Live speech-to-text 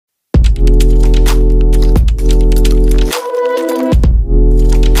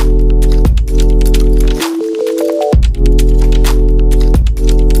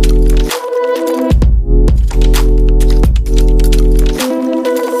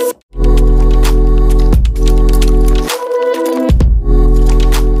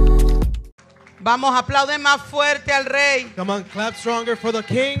Vamos, aplauden más fuerte al Rey. Come on, clap stronger for the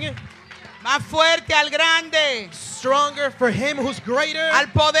King. Más fuerte al Grande. Stronger for him who's greater. Al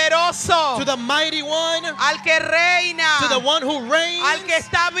poderoso. To the mighty one. Al que reina. To the one who reigns. Al que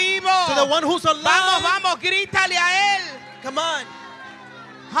está vivo. To the one who's alive. Vamos, vamos, grítale a Él. Come on.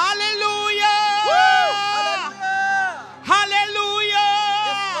 Aleluya. Hallelujah. Aleluya.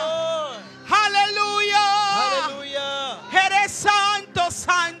 Yes, Lord. Aleluya. Hallelujah. Eres santo,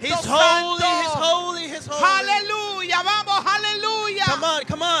 santo, He's santo. holy, he's holy, he's holy. Aleluya. Vamos, aleluya. Come on,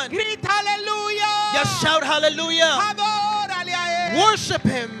 come on. Grita aleluya. Just shout hallelujah. Adórale a Él. Worship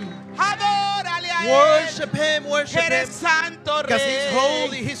him. Adórale a Él. Worship him, worship Eres him. santo, Because Rey. he's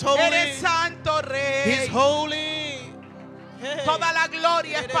holy, he's holy. Eres santo, Rey. He's holy. Hey. Toda la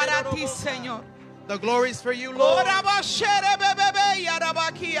gloria es para ti, Señor. The glory is for you, Lord. Sí,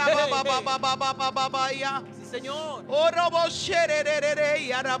 Señor.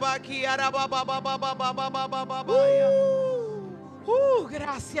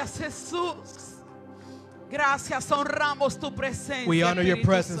 Gracias, Jesús. Gracias, honramos tu presencia. We honor your Espíritu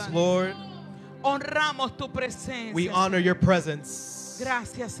presence, Santo. Lord. Honramos tu presencia. We honor your presence.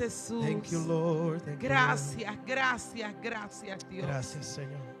 Gracias, Jesús. Thank you, Lord. Thank Gracias, you, Lord. gracias, gracias, Dios. Gracias,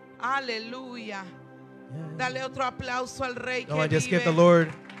 Señor. Aleluya. Dale otro aplauso al Rey Come que on, just give the vive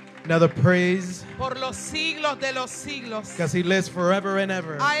Lord another praise. por los siglos de los siglos. Because he lives forever and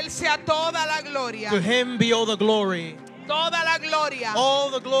ever. A Él sea toda la gloria. To him be all the glory. Toda la gloria. All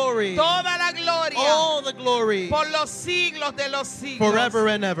the glory. Toda la gloria. All the glory. Por los siglos de los siglos. Forever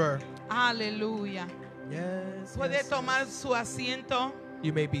and ever. Aleluya. Yes. Puede Yes. tomar su asiento.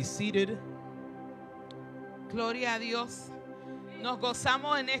 You may be seated. Gloria a Dios. Nos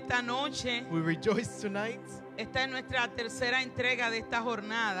gozamos en esta noche. We rejoice tonight. Esta es nuestra tercera entrega de esta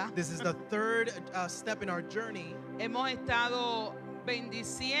jornada. This is the third step in our journey. Hemos estado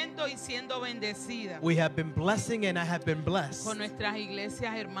bendiciendo y siendo bendecidas We have been blessing and I have been blessed con nuestras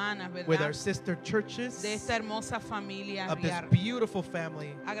iglesias hermanas, with ¿verdad? our sister churches De esta hermosa familia of this real. beautiful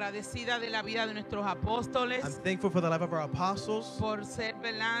family. Agradecida de la vida de nuestros apóstoles I'm thankful for the life of our apostles, por ser,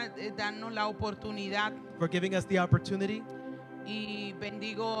 ¿verdad? Darnos la oportunidad, for giving us the opportunity. y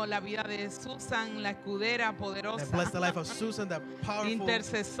bendigo la vida de Susan, la escudera And poderosa, bless the life of Susan, the powerful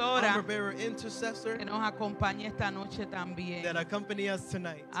intercesora, armor bearer intercessor que nos acompaña esta noche también. that accompany us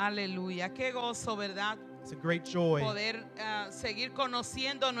tonight. Aleluya, qué gozo, ¿verdad? It's a great joy Poder seguir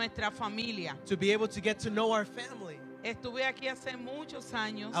conociendo nuestra familia. to be able to get to know our family. Estuve aquí hace muchos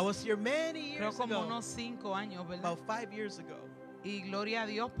años, I was here many creo years como ago, unos 5 años, ¿verdad? about 5 years ago. Y gloria a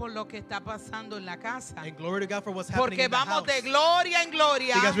Dios por lo que está pasando en la casa. And glory to God for what's happening Porque in the vamos house. de gloria en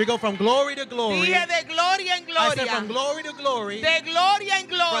gloria. Because we go from glory to glory. Dije de gloria en I said gloria. from glory to glory. De gloria en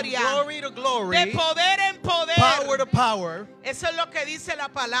From gloria. glory to glory. De poder en poder. Power to power. Eso es lo que dice la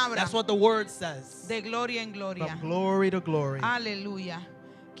palabra. That's what the word says. De gloria en gloria. From glory to glory. Aleluya.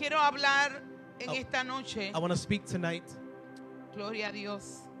 Quiero hablar en Oh. esta noche, I want to speak tonight gloria a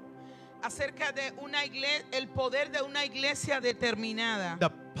Dios, acerca de una iglesia, el poder de una iglesia determinada the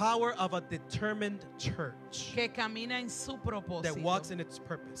power of a determined church que camina en su that propósito. walks in its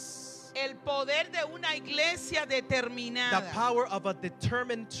purpose. El poder de una iglesia The determinada power of a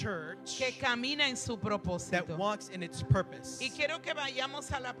determined church que camina en su that propósito. walks in its purpose. Y quiero que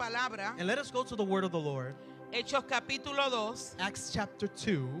vayamos a la palabra, And let us go to the word of the Lord. Hechos capítulo 2, Acts chapter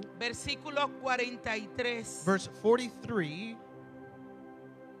 2, versículos 43 verse 43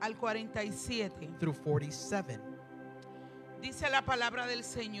 al 47. through 47. Dice la palabra del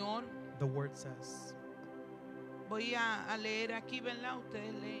Señor. The word says, Voy a leer aquí, ¿verdad?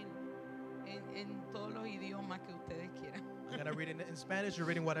 Ustedes leen en todos los idiomas que ustedes quieran. I'm going to read it in Spanish. You're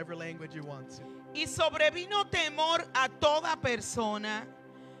reading whatever language you want to. Y sobrevino temor a toda persona,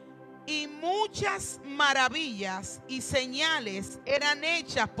 y muchas maravillas y señales eran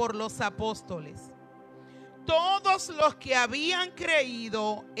hechas por los apóstoles. Todos los que habían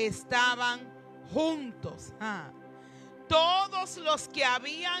creído estaban juntos. Todos los que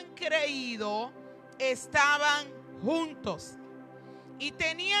habían creído estaban juntos y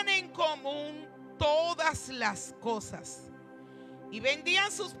tenían en común todas las cosas. Y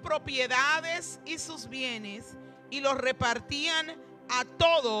vendían sus propiedades y sus bienes y los repartían a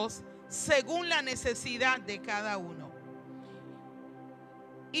todos según la necesidad de cada uno.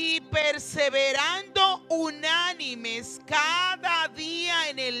 Y perseverando unánimes cada día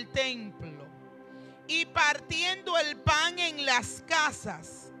en el templo y partiendo el pan en las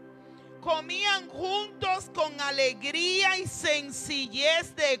casas, comían juntos con alegría y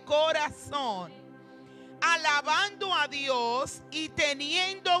sencillez de corazón, alabando a Dios y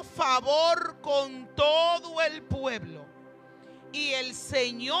teniendo favor con todo el pueblo. Y el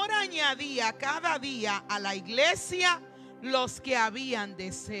Señor añadía cada día a la iglesia los que habían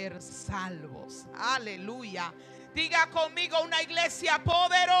de ser salvos. Aleluya. Diga conmigo, una iglesia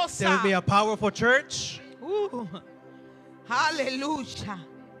poderosa. There will be a powerful church. Aleluya.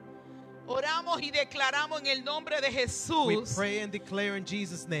 Oramos y declaramos en el nombre de We Jesús pray and declare in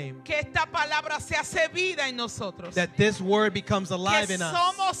Jesus' name que esta palabra se hace vida en nosotros. that this word becomes alive Que in us.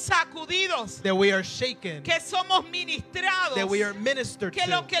 somos sacudidos. That we are shaken. Que somos ministrados. That we are ministered Que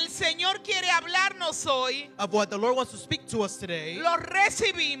lo to. que el Señor quiere hablarnos hoy, Of what the Lord wants to speak to us today. lo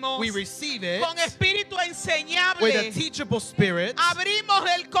recibimos We receive it con espíritu enseñable. with a teachable spirit. Abrimos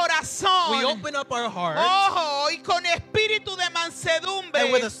el corazón. We open up our heart. Ojo, y con espíritu de mansedumbre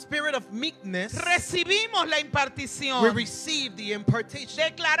And with a spirit of meekness, recibimos la impartición. we receive the impartation.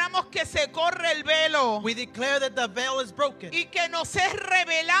 Declaramos que se corre el velo We declare that the veil is broken y que nos es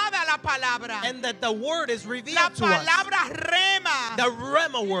revelada la palabra. and that the word is La revealed to us. palabra rema. The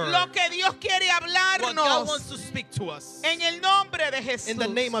Rema word. Lo que Dios quiere What God hablarnos wants to speak to us. en el nombre de Jesús. In the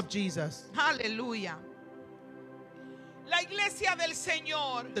name of Jesus. Aleluya. La iglesia del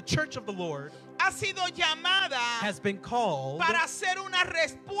Señor The church of the Lord ha sido llamada has been called para hacer una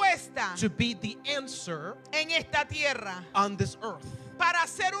respuesta to be the answer en esta tierra, on this earth. para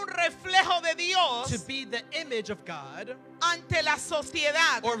ser un reflejo de To Dios be the image of God ante la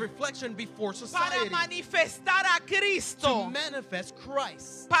sociedad, or reflection before para society. manifestar a To Cristo, manifest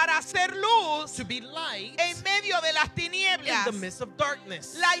Christ. para hacer luz To be light en medio de las in tinieblas. the midst of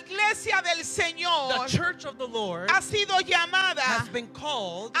darkness. La iglesia del The Señor church of the Lord ha sido llamada has been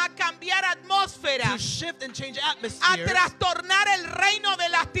called a cambiar atmósfera, to shift and change a atmospheres, trastornar el reino de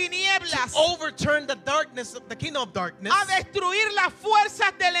las to tinieblas, overturn the darkness of the kingdom of darkness, a destruir las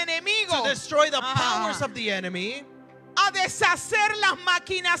fuerzas del to enemigo, destroy the Ah. powers of the enemy, a deshacer las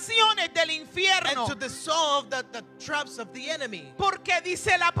maquinaciones del and infierno. to dissolve the traps of the enemy. Porque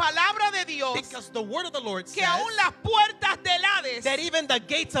dice la palabra de Dios Because the word of the Lord que says aún las puertas del Hades that even the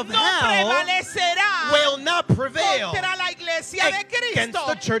gates of no hell prevalecerán will not prevail contra la iglesia de against Cristo.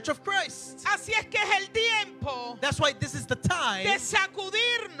 the church of Christ. Así es que es el tiempo That's why this is the time de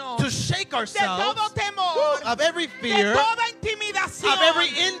sacudirnos to shake de ourselves todo temor, of every de fear, toda intimidación, of every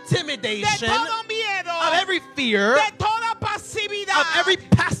de intimidation, todo miedo, of every fear, de toda pasividad, of every ay,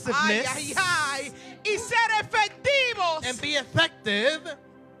 passiveness, ay, ay, y ser efectivos and be effective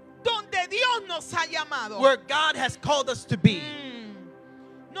donde Dios nos ha llamado. where God has called us to be.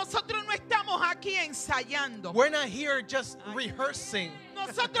 Nosotros no estamos aquí ensayando. We're not here just rehearsing.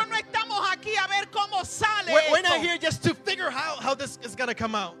 Nosotros no estamos aquí a ver cómo sale We're not esto. here just to figure out how this is going to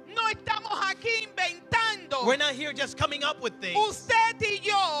come out. No estamos aquí inventando. We're not here just coming up with things. Usted y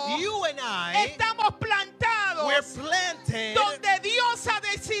yo You and I, estamos plantados we're planted donde Dios ha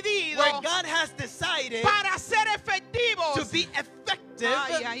decidido where God has decided para ser efectivos. to be effective.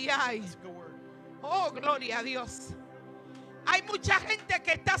 Ay, ay, ay. That's a good word. Oh, gloria a Dios. Hay mucha gente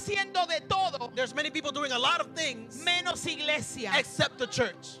que está haciendo de todo There's many people doing a lot of things menos iglesia. except the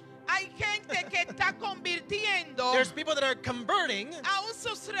church. Hay gente que está convirtiendo There's people that are converting aún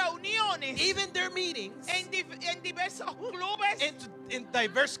sus reuniones even their meetings en diversos clubes, in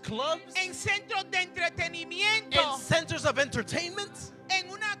diverse clubs, en centros de entretenimiento, in centers of entertainment, en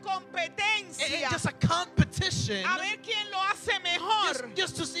una in competencia, just a competition, a ver quién lo hace mejor.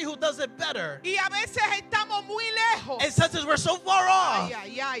 just to see who does it better. Y a veces estamos muy lejos. And since we're so far off Ay,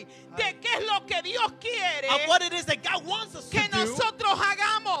 ay, ay. De qué es lo que Dios quiere of what it is that God wants us to que do nosotros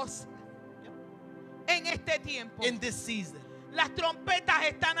hagamos en este tiempo. in this season. Las trompetas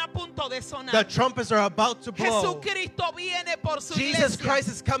están a punto de The sonar. trumpets are about to blow. Jesucristo viene por su Jesus iglesia. Christ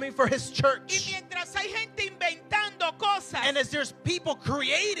is coming for his Y church. mientras hay gente inventando cosas And as there's people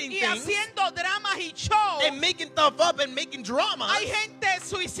creating y things haciendo dramas y shows, and making stuff up and making dramas, hay gente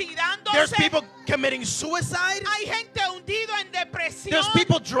suicidándose, there's people committing suicide. hay gente hundido en depresión, There's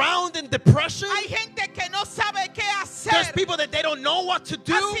people drowned in depression. hay gente que no sabe qué There's hacer. people that they don't know what to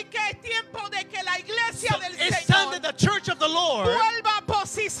do. Así que es tiempo de que la iglesia So del it's time Señor that the church of the Lord vuelva a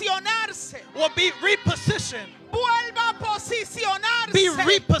posicionarse, will be repositioned. vuelva a posicionarse. Be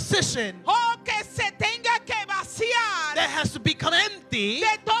repositioned. Oh, que se tenga que vaciar That has to become empty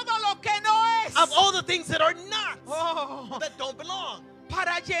de todo lo que no es, of all the things that are not, oh, that don't belong.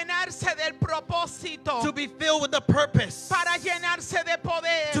 para llenarse del propósito, To be filled with the purpose. para llenarse de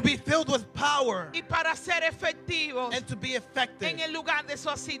poder To be filled with power. y para ser efectivos And to be effective en el lugar de su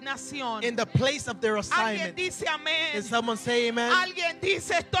asignación. in the place of their Alguien assignment. dice amén. Can someone say amen? Alguien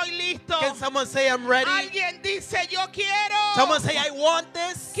dice estoy listo. Can someone say I'm ready? Alguien dice yo quiero. Someone say I want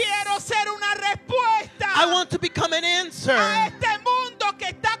this. Quiero ser una respuesta I want to become an answer a este mundo que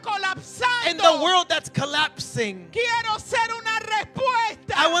está colapsando. in the world that's collapsing. Quiero ser una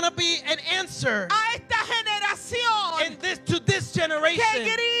I want to be an answer a esta generación to this generation que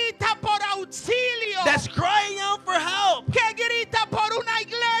grita por auxilio, that's crying out for help, que grita por una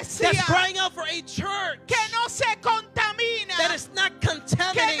iglesia that's crying out for a church que no se contamina, that is not que no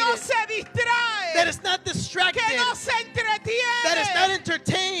contaminated, se distrae, that is not distracted, que no se entretiene, that is not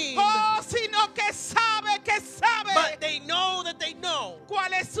entertained, oh, sino que sabe but they know that they know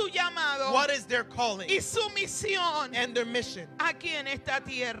cuál es su llamado what is their calling y su misión and their mission aquí en esta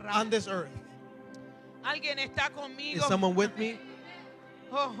tierra. on this earth. ¿Alguien está Is conmigo? someone with me?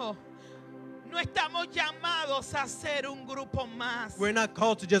 Ojo, no estamos llamados a ser un grupo más We're not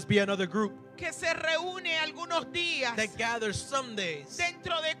called to just be another group que se reúne algunos días that gathers some days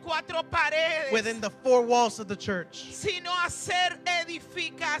dentro de cuatro paredes, within the four walls of the church, sino hacer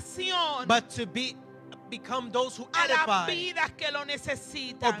edificación but to become those who a las edify vidas que lo or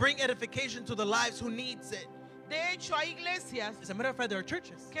necesitan. bring edification to the lives who needs it. De hecho, hay iglesias As a matter of fact, there are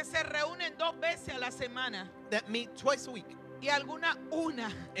churches que se reúnen 2 veces a la semana that meet twice a week, y algunas una.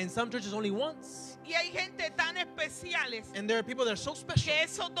 and some churches only once. Y hay gente tan especiales And there are people that are so special que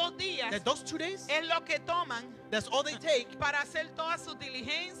esos 2 días that those 2 days, es lo que toman that's all they take para hacer todas sus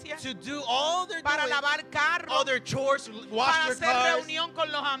diligencias, to do all their para doing, lavar carros, all their chores, to wash para their hacer cars, reunión con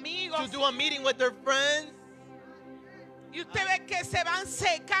los amigos. to do a meeting with their friends, Y usted ve que se van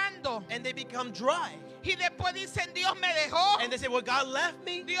secando. and they become dry. Y después dicen, Dios me dejó. And they say, well, God left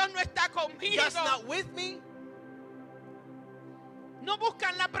me. Dios no está conmigo. God's not with me. No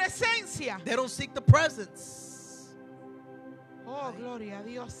buscan la presencia. They don't seek the presence. Oh, gloria a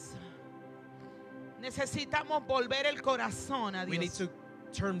Dios. Necesitamos volver el corazón a We need Dios. to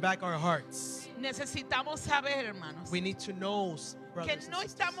turn back our hearts. Necesitamos saber, hermanos, We need to know, que brothers and no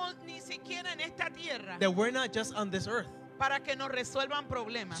sisters, estamos ni siquiera en esta tierra that we're not just on this earth para que nos resuelvan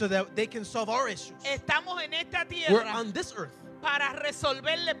problemas. so that they can solve our issues. Estamos en esta We're tierra on this earth para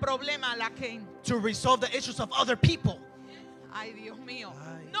resolverle problemas a la gente. to resolve the issues of other people. Ay, Dios mío.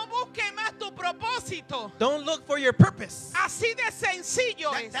 Ay. No busque más tu propósito. Don't look for your purpose. Así de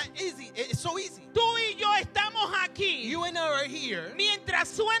sencillo es. That easy. It's so easy. Tú y yo estamos aquí You and I are here mientras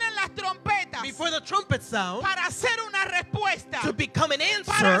suenan las trompetas before the trumpet sound para hacer una respuesta, to become an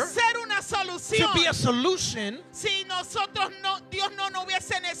para answer, hacer una to solución. be a solution. Si nosotros no, Dios no nos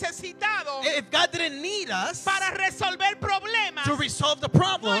hubiese necesitado If God didn't need us para resolver problemas, to resolve the no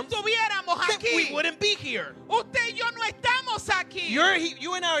problem, estuviéramos then we aquí. wouldn't be here. Usted y yo no estamos aquí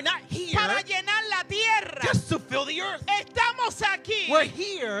You and I are not here para llenar la tierra. just to fill the earth. Estamos aquí We're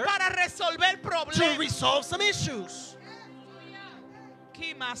here para resolver to problemas. resolve some issues.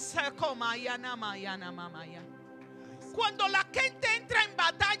 Cuando la gente entra en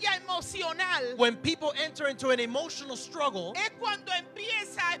batalla emocional, When people enter into an emotional struggle, es cuando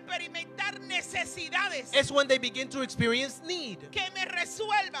empieza a experimentar necesidades it's when they begin to experience need. que me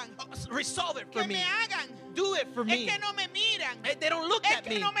resuelvan, Resolve it for que me. me hagan. Do it for Es me. que no me miran, They don't look es at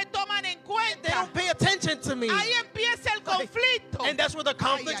que me. no me toman en They cuenta. don't pay attention to me. Ahí empieza el conflicto. And that's where the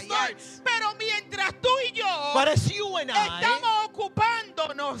conflict Ay, ay, ay. starts. Pero mientras tú y yo But as you and I, estamos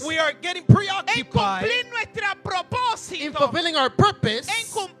ocupándonos we are getting en preoccupied cumplir nuestro in propósito, fulfilling our purpose en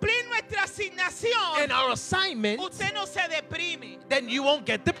cumplir nuestra asignación, and our assignment, usted no se deprime. then you won't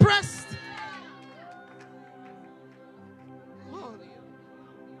get depressed. Oh, Dios.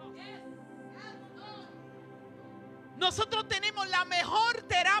 Nosotros tenemos la mejor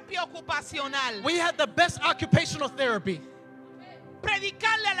terapia ocupacional. We have the best occupational therapy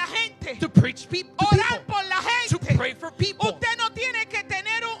Predicarle a la gente, to preach to orar people, por la to gente. pray for people. Usted no tiene que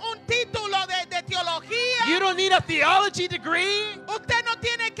tener un título de teología. You don't need a theology degree. Usted no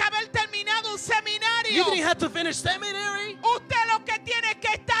tiene que haber terminado un You seminario. didn't have to finish seminary. Usted lo que tiene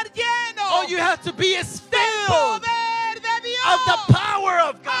que estar lleno All you have to be is del filled poder de Dios. of the power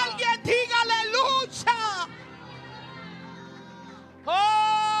of God. Alguien diga aleluya.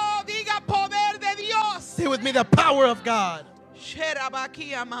 Oh, diga poder de Dios. Say with me, the power of God.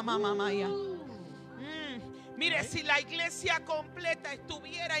 Sherabakia mamamamaya. Mire, si la iglesia completa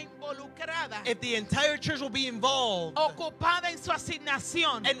estuviera involucrada, If the entire church will be involved ocupada en su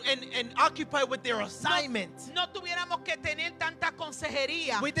asignación, and occupied with their assignment, no tuviéramos que tener tanta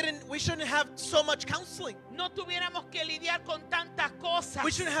consejería, we shouldn't have so much counseling. no tuviéramos que lidiar con tantas cosas. We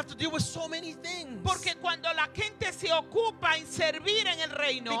shouldn't have to deal with so many things. Porque cuando la gente se ocupa en servir en el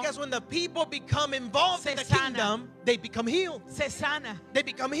reino, Because when the people become involved in Se the sana. kingdom, they become healed. se sana. They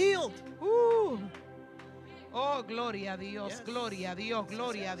become healed. Oh, gloria a Dios, Yes. gloria a Dios,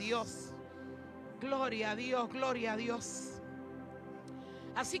 gloria a Dios. Gloria a Dios, gloria a Dios.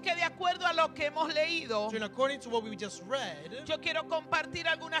 Así que de acuerdo a lo que hemos leído, So, according to what we just read, yo quiero compartir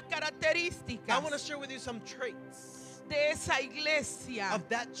algunas I características want to share with you some traits de esa iglesia of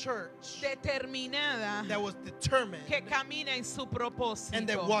that church determinada that was determined que camina en su propósito. and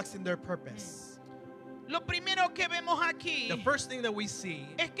that walks in their purpose. Lo primero que vemos aquí The first thing that we see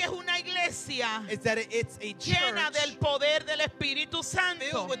es que es una iglesia is that it's a llena del church poder del Espíritu Santo.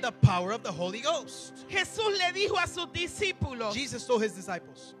 filled with the power of the Holy Ghost. Jesús le dijo a sus discípulos Jesus told his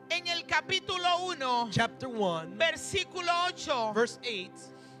disciples, en el capítulo 1, chapter 1, versículo 8, verse 8,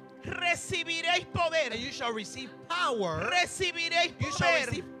 recibiréis poder, and you shall receive power, recibiréis you shall poder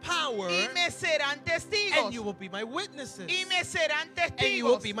receive power, y me serán and testigos, you will be my witnesses. y me serán And you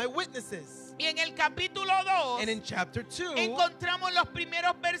will testigos. be my witnesses. Y en el capítulo 2 And in chapter 2, encontramos los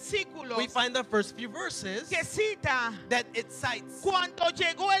primeros versículos we find the first few verses que cita that it cites cuando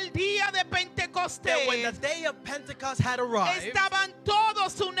llegó el día de that when the Pentecostés, day of Pentecost had arrived, estaban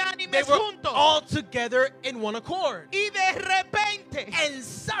todos they unánimes were juntos. all together in one accord. Y de repente, And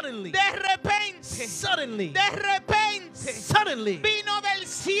suddenly, de repente, vino del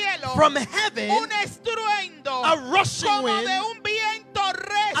cielo from heaven, un estruendo a rushing como wind, de un viento a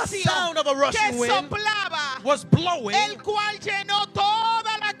recio sound of a que rushing wind soplaba, was blowing, el cual llenó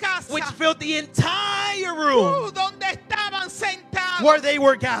toda la casa which filled the entire room donde estaban sentados. where they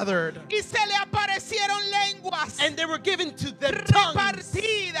were gathered. Y se le aparecieron lenguas And they were given to them tongues,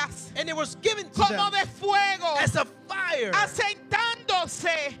 repartidas and it was given to como them de fuego, as a fire,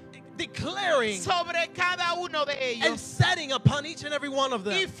 asentándose declaring sobre cada uno de and ellos. setting upon each and every one of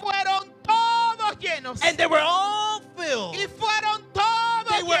Y them. fueron todos llenos. And they were all filled. Y fueron They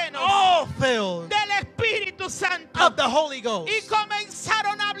todos were llenos all filled del Espíritu Santo. of the Holy Ghost. Y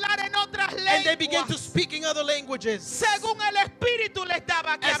comenzaron a hablar en otras And they began to lenguas, speak in other languages según el Espíritu les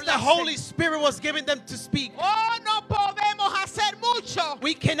daba que as the Holy hablasen. Spirit was giving them to speak. Oh, no podemos hacer mucho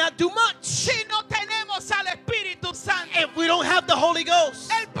We cannot do much si no tenemos al Espíritu Santo. if we don't have the Holy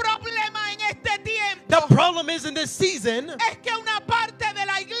Ghost. El problema en este tiempo The problem is in this season es que una parte de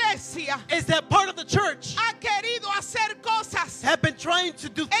la iglesia is that part of the church ha querido hacer cosas have been trying to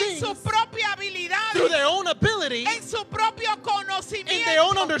do en things su propia habilidad, through their own ability, en su propio in their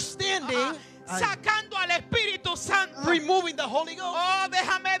own conocimiento, understanding, sacando al Espíritu Santo. removing the Holy Ghost. Oh,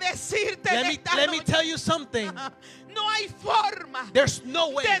 déjame decirte en esta Let me noche, tell you something. no hay forma There's no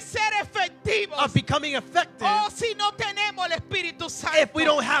way de ser efectivos of becoming effective si no tenemos el Espíritu Santo. if we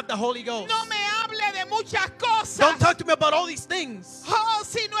don't have the Holy Ghost. No me hable de muchas cosas. Don't talk to me about all these things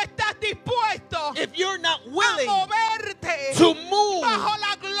Si no estás dispuesto if you're not a willing moverte to move bajo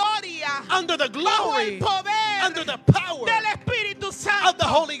la gloria, under the bajo el glory, poder under the power del Espíritu of the Santo.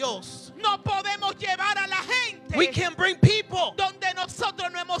 Holy Ghost. No podemos llevar a la gente We can bring people donde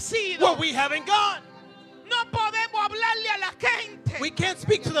nosotros no hemos ido. where we haven't gone. No podemos hablarle a la gente We can't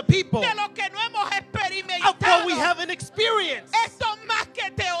speak to the people de lo que no hemos of experimentado. what we haven't experienced. Esto es más que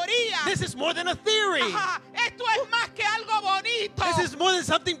teoría. This is more than a theory. Esto es más que algo bonito. This is more than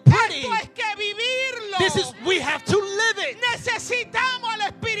something pretty. Esto es que vivirlo. This is, we have to live it. Necesitamos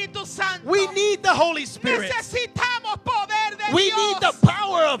al Espíritu Santo. We need the Holy Spirit. Necesitamos poder de We Dios. need the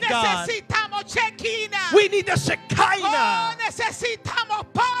power of God. Necesitamos Shekinah. We need the Oh, Shekinah. necesitamos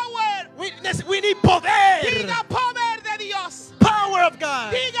power. We need poder. Diga poder de Dios. Power of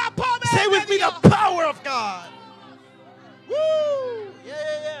God. Diga poder Say de with me Dios. the power of God. Woo!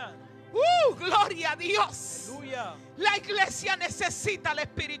 Yeah. Gloria a Dios. Hallelujah. La iglesia necesita al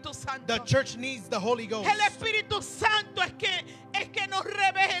Espíritu Santo. The church needs the Holy Ghost. El Espíritu Santo es que nos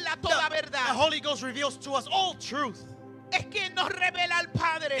revela toda The verdad. Holy Ghost reveals to us all truth. Es quien nos revela al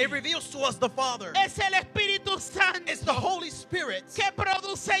Padre. It reveals to us the Father. Es el Espíritu Santo It's the Holy Spirit que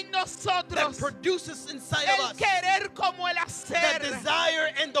produce en that nosotros produces inside of el us querer como el the hacer.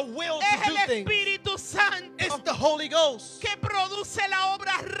 desire and the will Es to do el things. Espíritu Santo It's the Holy Ghost que produce la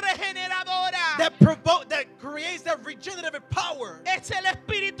obra regeneradora. that creates that regenerative power. Es el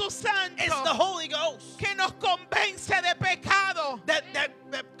Espíritu It's the Santo Holy Ghost que nos convence de pecado, that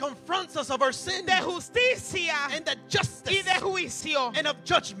confronts us of our sin de justicia and the justice y de juicio. and of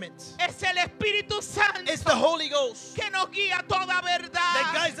judgment. Es el Espíritu Santo It's the Holy Ghost que nos guía toda that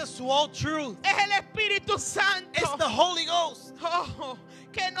verdad. guides us to all truth. Es el Espíritu It's Santo the Holy Ghost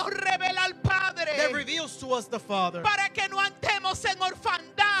que nos revela al Padre that reveals to us the Father para que no andemos en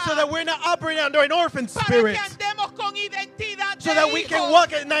orfandad, so that we're not operating under an orphan para spirit, que andemos con identidad so de that we can hijos.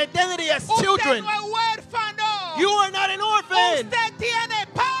 walk in identity as Usted children. no es huérfano. You are not an orphan. Usted tiene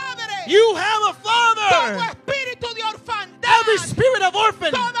Padre. You have a Todo Father. espíritu de orfandad, Every spirit of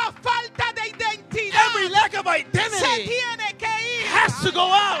orphan, toda falta de identidad every lack of se identity tiene que ir. has to go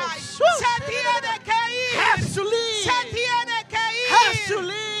out. Ay, se tiene que ir. Has to leave. Se tiene que ir. Has to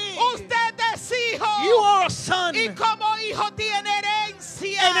leave. Usted es hijo. You are a son, Y and como hijo tiene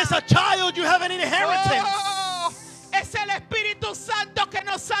herencia. as a child you have an inheritance. Oh, Es el Espíritu Santo que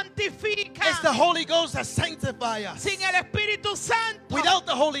nos santifica. It's the Holy Ghost that sanctifies us. Sin el Espíritu Santo Without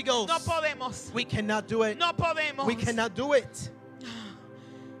the Holy Ghost, no podemos. we cannot do it. No podemos. We cannot do it.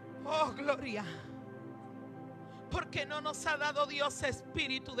 Oh, gloria. Porque no nos ha dado Dios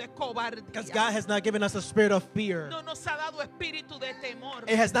espíritu de Because cobardía. God has not given us a spirit of fear. No nos ha dado espíritu de temor.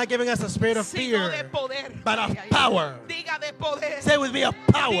 It has not given us a spirit of Sino de fear, poder. but of Ay, ay, ay. power. Diga de poder. Say with me, of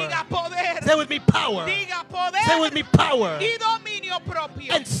power. Diga poder. Say with me, power. Diga poder. Say with me, power. Y dominio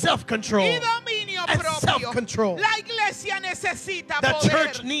propio. And self-control. Y dominio And propio. self-control. La iglesia necesita The poder.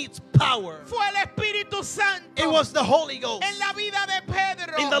 church needs power. Fue el Espíritu Santo It was the Holy Ghost en la vida de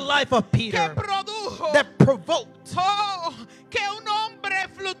Pedro in the life of que Peter produjo that provoked que un hombre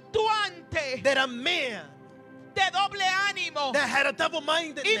fluctuante that a man de doble ánimo, that had a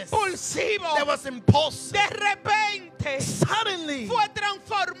double-mindedness, impulsivo, that was impulsive, de repente suddenly fue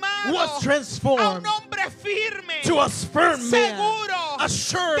transformado was a un transformed hombre firme, to a firm man, seguro, a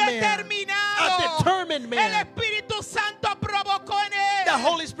sure man, determinado. a determined El man. Espíritu Santo provocó en él The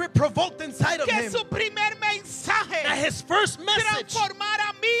Holy Spirit provoked inside of que him su primer mensaje that his first message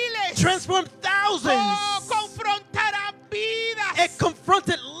transformara miles, transformed thousands. confrontara vidas It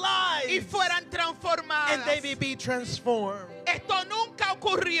confronted y lives fueran transformadas. and they may be transformed. Esto nunca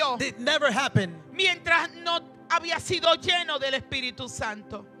ocurrió It never happened mientras no había sido lleno del Espíritu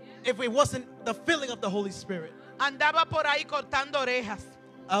Santo. if it wasn't the filling of the Holy Spirit. Andaba por ahí cortando orejas.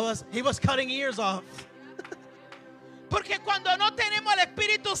 He was cutting ears off. Porque cuando no tenemos el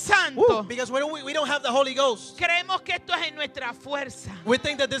Espíritu Santo, Because when we don't have the Holy Ghost, creemos que esto es en nuestra fuerza. we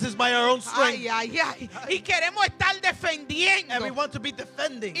think that this is by our own strength. Ay, ay, ay. Y queremos estar defendiendo And we want to be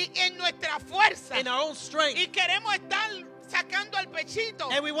defending y en nuestra fuerza. in our own strength. Y queremos estar sacando el pechito.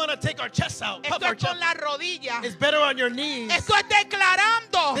 And we want to take our chests out, puff Esto our es con chest. la rodilla. It's better on your knees. Esto es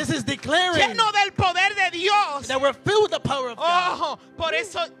declarando, This is declaring lleno del poder de Dios. that we're filled with the power of God. Ojo, por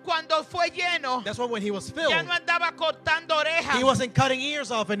eso cuando fue lleno, That's why when he was filled, ya no andaba cortando orejas. he wasn't cutting ears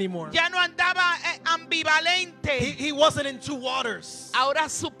off anymore. Ya no andaba ambivalente. He wasn't in two waters. Ahora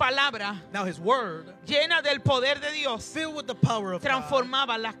su palabra, Now his word, llena del poder de Dios, filled with the power of God,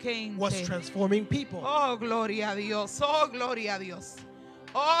 transformaba a la gente. was transforming people. Oh, gloria a Dios. Oh, gloria a Dios.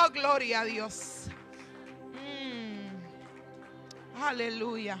 Oh, gloria a Dios.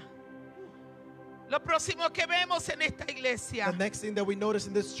 Aleluya. Lo próximo que vemos en esta iglesia The next thing that we notice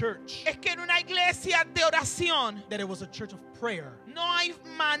in this church, es que en una iglesia de oración that it was a church of prayer. no hay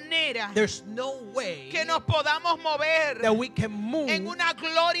manera There's no way que nos podamos mover that we can move en una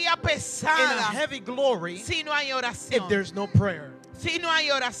gloria in a pesada heavy glory si no hay if oración. there's no prayer. Si no hay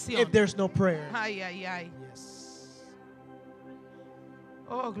oración. If there's no prayer. Ay, ay, ay. Yes.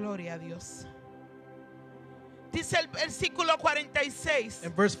 Oh, gloria a Dios. Dice el versículo 46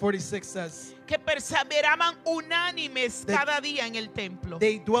 And verse 46 says, que perseveraban unánimes They- cada día en el templo.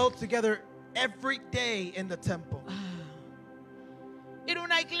 they dwelt together every day in the temple. Era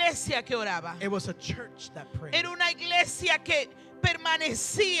una iglesia que oraba. It was a church that prayed. Era una iglesia que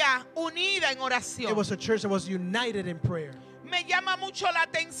permanecía unida en oración. It was a church that was united in prayer. Me llama mucho la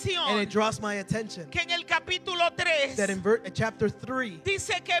And atención it draws my attention que en el capítulo 3 that in chapter 3,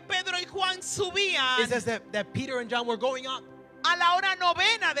 dice que Pedro y Juan subían it says that Peter and John were going up a la hora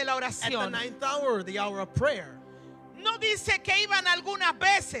novena de la at the oración. 9th hour, the hour of prayer. No dice que iban algunas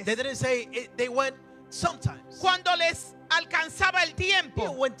veces They didn't say they went sometimes. cuando les alcanzaba el tiempo,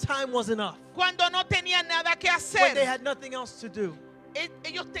 When time was enough. cuando no tenían nada que When they hacer. had nothing else to do.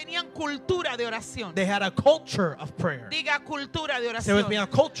 Ellos tenían cultura de oración. They had a culture of prayer. Diga cultura de Say with me, oración. a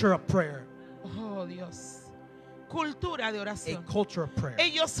culture of prayer. Oh, Dios. Cultura de A oración. culture of prayer.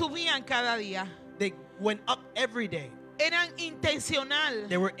 Ellos subían cada día. They went up every day. Eran intencional.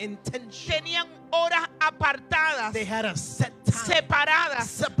 They were intentional. Tenían horas apartadas, They had a set time. separadas.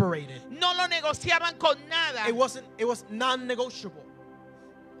 Separated. No lo negociaban con nada. It was non-negotiable.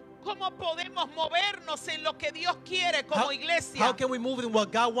 ¿Cómo podemos movernos en lo que Dios quiere como iglesia How can we move in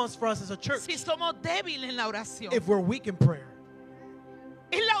what God wants for us as a church si somos débiles en la oración? if we're weak in prayer?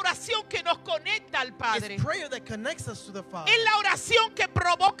 Es la oración que nos conecta al Padre. It's prayer that connects us to the Father. Es la oración que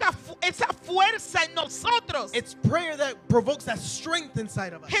provoca esa fuerza en nosotros. It's prayer that provokes that strength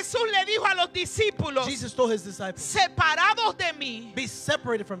inside of us. Jesús le dijo a los discípulos, Jesus told his disciples, separados de mí, be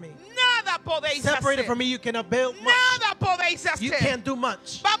separated from me. nada podéis Separated hacer. from me, you can avail much. Nada podéis You hacer. can't do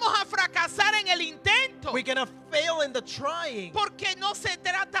much. Vamos a fracasar en el intento. We're going to fail in the trying Porque no se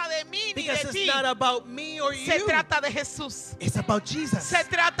trata de mí ni because de it's ti. not about me or Se you. trata de Jesús. It's about Jesus. Se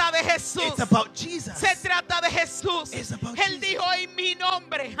trata de Jesús. It's about Jesus. Se trata de Jesús. It's about Él Jesus. dijo en mi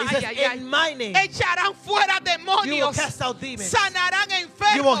nombre. He Ay, says, ay, ay. in my name, Echarán fuera you will demonios. cast out demons. Sanarán You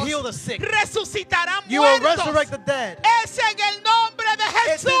You will heal the sick. resucitarán You will muertos. resurrect the dead. Es en el nombre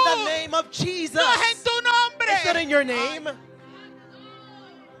de It's in Jesús. the name of Jesus. No es en tu nombre. It's not in your name.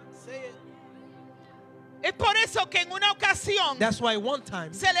 Say it. Es por eso que en una ocasión That's why one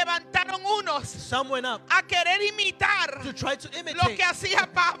time se levantaron unos some went up a querer imitar to try to lo imitate que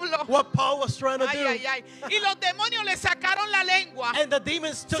hacía Pablo. what Paul was trying to Ay, do. ay, ay. Y los demonios le sacaron la lengua. And the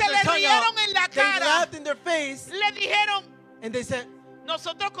demons took Se their le tongue out. rieron en la They cara. laughed in their face Le dijeron, and they said,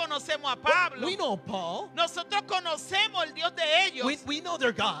 nosotros conocemos a Pablo. we know Paul. Nosotros conocemos el Dios de ellos. We know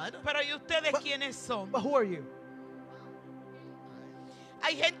their God. Pero ¿y ustedes But- quiénes son? But who are you?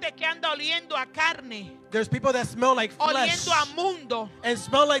 Hay gente que anda oliendo a carne, There's people that smell like flesh oliendo a mundo, and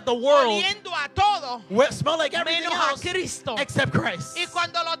smell like the world, oliendo a todo, smell like everything menos a else Cristo. except Christ. Y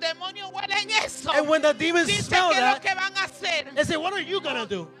cuando los demonios huelen eso, And when the demons dice smell que lo that, que van a hacer. they say, what are you going to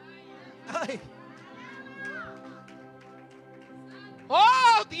do? Ay.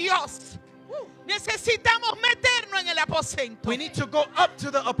 Oh Dios, necesitamos meternos en el aposento. We need to go up to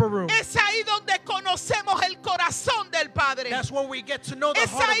the upper room. Es ahí donde conocemos el corazón del Padre. That's where we get to know the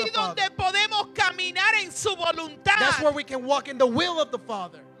Es heart ahí of the Father. donde podemos caminar en su voluntad. That's where we can walk in the will of the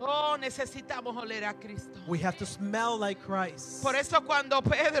Father. Oh, necesitamos oler a Cristo. We have to smell like Christ. Por eso cuando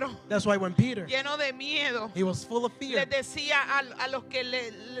Pedro, That's why when Peter, lleno de miedo, he was full of fear. les decía a los que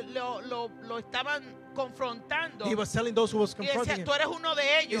lo estaban confrontando, He was telling those who was y confronting decía, him. tú eres uno de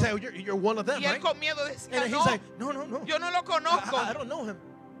He ellos. said, you're one of them, Y él right? con miedo decía, And no, he's like, no, no, no. yo no lo conozco. I don't know him.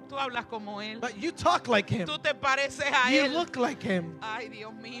 Tú hablas como él. But you talk like him. Tú te pareces a You él. look like him. Ay,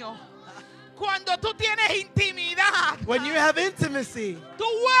 Dios mío. Cuando tú tienes intimidad, When you have intimacy, tú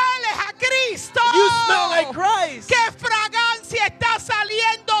hueles a Cristo. you smell like Christ. ¿Qué fragancia está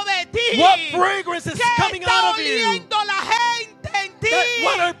saliendo de ti? What fragrance is ¿Qué coming está out of you? oliendo la gente en ti?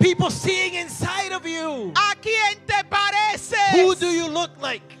 What are people seeing inside of you? ¿A quién te pareces? Who do you look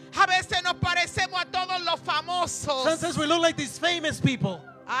like? A veces nos parecemos a todos los famosos. Sometimes we look like these famous people.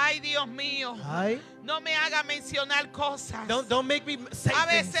 Ay, Dios mío. Ay. No me haga mencionar cosas. Don't make me say A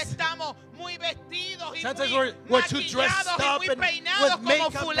veces things. estamos muy vestidos y Sometimes muy we're too dressed maquillados y up muy and peinados with como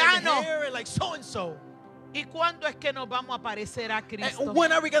makeup and fulano. hair and like so and so. ¿Y cuándo es que nos vamos a parecer a Cristo? And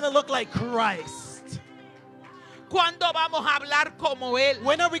when are we going to look like Christ? ¿Cuándo vamos a hablar como Él?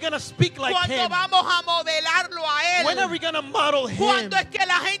 When are we going to speak like ¿Cuándo him? vamos a modelarlo a When are Él? we going to model him? ¿Cuándo es que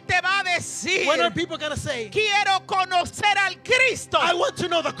la gente va a decir, When are people going to say, quiero conocer al Cristo I want to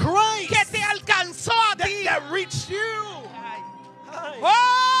know the Christ que te alcanzó a ti? that reached you? Ay. Ay.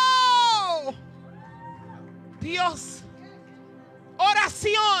 ¡Oh! Dios,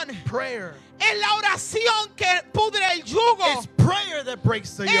 oración Prayer. es la oración que pudre el yugo. It's prayer that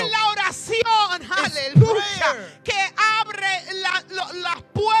breaks the Es yoke. la oración, aleluya, prayer. que abre las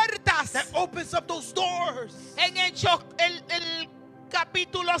puertas. That opens up those doors. En Hechos, el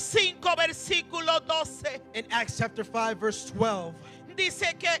capítulo 5, versículo 12, In Acts chapter 5, verse 12,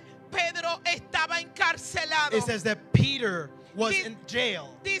 dice que Pedro estaba encarcelado. it says that Peter was Di- in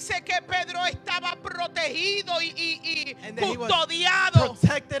jail. Dice que Pedro estaba protegido y And that he was custodiado.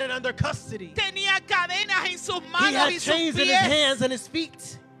 protected and under custody. Tenía cadenas en sus He manos had y sus chains in his pies. hands and his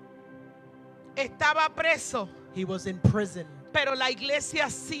feet. Estaba preso, He was in prison. pero la iglesia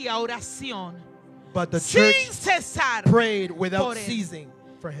hacía oración But the sin church cesar. prayed without por él. ceasing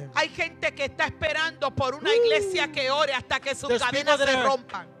for him. Hay gente que está esperando por una iglesia que ore hasta que sus There's people cadenas that se are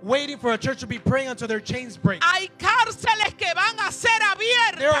rompan. waiting for a church to be praying until their chains break. Hay cárceles que van a ser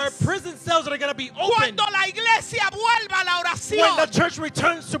There are abiertas prison cells that are going to be opened cuando la iglesia vuelva a la when oración. the church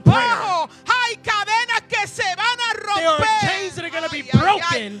returns to prayer. Oh, hay cadenas que se van a There are romper. chains that are going to be Ay, ay,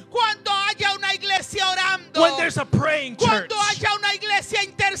 ay. broken Cuando haya una iglesia orando. when there's a praying church. Cuando haya una iglesia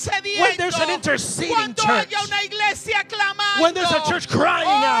intercediendo. When there's an interceding Cuando church. haya una iglesia clamando. When there's a church crying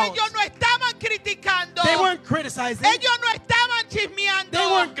Oh, out. ellos no estaban criticando. They weren't criticizing. Ellos no estaban chismeando. They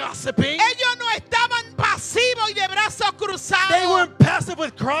weren't gossiping. Ellos no estaban pasivos y de brazos cruzados. They weren't passive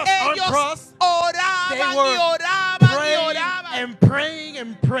with arm Ellos cross. oraban They y were oraban y praying oraban and praying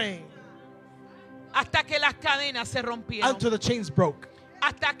and praying hasta que las cadenas se rompieron. until the chains broke.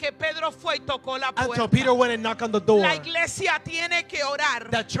 Hasta que Pedro fue y tocó la Until puerta. Peter went and knocked on the door. La iglesia tiene que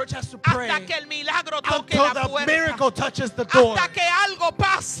orar That church has to pray hasta que el milagro toque until la the puerta. miracle touches the door. Hasta que algo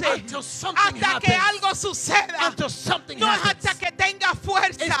pase. Until something Hasta que happens. algo suceda. Until something No es happens. hasta que tengas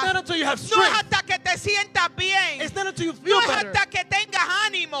fuerza. It's not until you have No es strength. hasta que te sientas bien. It's not until you No feel es better. hasta que tengas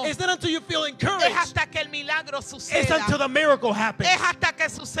ánimo. It's not until you feel Es encouraged. hasta que el milagro It's suceda. until the miracle happens. Es hasta que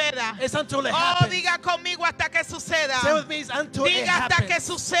suceda. It's until it Oh, happens. diga conmigo hasta que suceda. Say with me, it's until it Diga hasta que happens.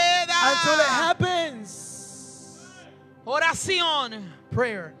 suceda. Until it happens. Oración.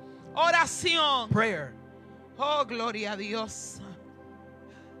 Prayer. Oración. Prayer. Oh, gloria a Dios.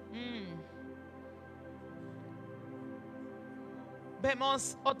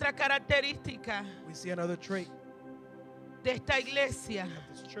 Vemos otra característica We see another trait de esta iglesia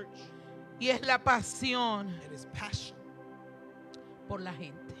of this church, y es la pasión and it's passion por la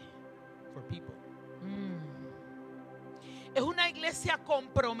gente. for people. Es una iglesia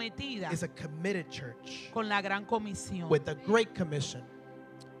comprometida It's a committed church con la gran comisión. with the Great Commission.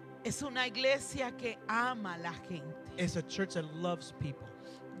 Es una iglesia que ama a la gente. It's a church that loves people.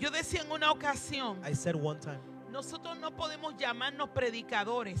 Yo decía en una ocasión, I said one time, nosotros no podemos llamarnos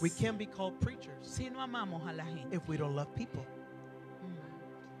predicadores we can't be called preachers si no amamos a la gente. if we don't love people.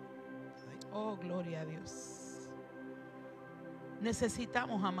 Oh, gloria a Dios.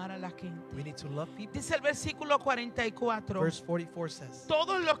 Necesitamos amar a la gente. We need to love people. Dice el versículo 44. Verse 44 says,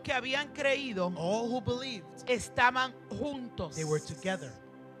 Todos los que habían creído all who believed, estaban juntos. they were together.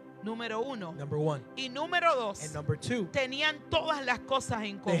 Número 1. Number 1. Y número 2. And number 2, Tenían todas las cosas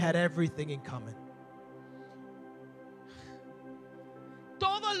en they had común. everything in common.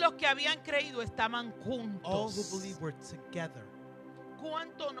 Todos los que habían creído estaban All who juntos. believed were together.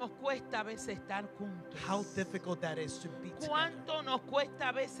 ¿Cuánto nos cuesta a veces estar juntos? How difficult that is to be together. ¿Cuánto nos cuesta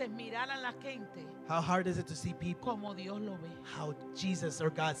a veces mirar a la gente How hard is it to see people como Dios lo ve? how Jesus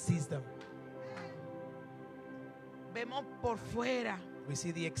or God sees them? Vemos por fuera. We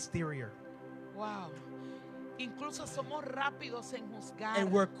see the exterior. Wow. Incluso somos rápidos en juzgar.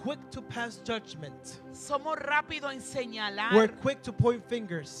 And we're quick to pass judgment. Somos rápidos en señalar. We're quick to point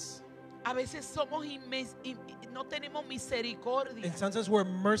fingers. A veces somos no tenemos misericordia. And sometimes we're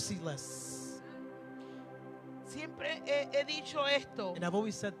merciless. Siempre he dicho esto, And I've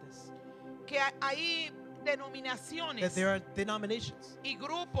always said this, que hay that denominaciones there are denominations y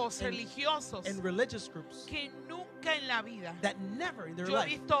grupos and- religiosos and religious groups que nunca en la vida, that never in their yo he life,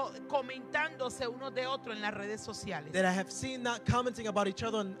 visto comentándose unos de otros en las redes sociales. that I have seen not commenting about each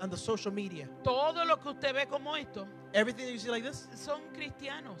other on the social media. Todo lo que usted ve como esto Everything that you see like this, son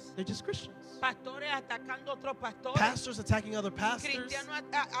cristianos. they're just Christians. Pastores atacando a otros pastores. Pastors attacking other pastors. Cristianos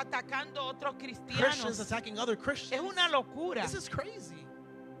atacando a otros Christians cristianos. attacking other Christians. Es una locura. This is crazy.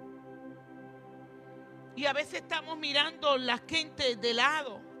 Y a veces estamos mirando la gente de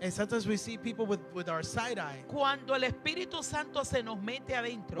lado. And sometimes we see people with our side eye. Cuando el Espíritu Santo se nos mete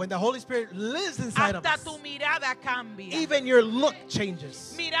adentro, When the Holy Spirit lives inside of hasta us, tu mirada cambia. even your look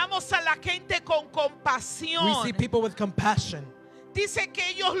changes. Miramos a la gente con We compasión. see people with compassion. Dice que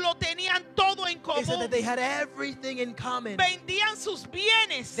ellos lo tenían todo en They said común. that they had everything in common. Vendían sus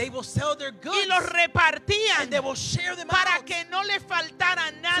bienes They will sell their y goods los repartían and they will share them para out que no le faltara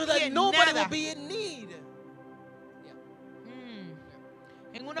a so nadie that nobody nada. will be in need.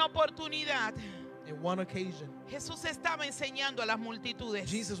 En una oportunidad, In one occasion, Jesús estaba enseñando a las multitudes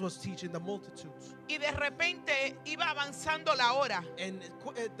Jesus was teaching the multitudes, y de repente iba avanzando la hora and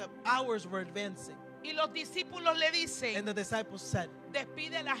the hours were advancing. y los discípulos le And dicen, the disciples said,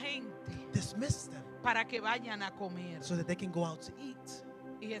 despide a la gente dismiss them para que vayan a comer. so that they can go out to eat.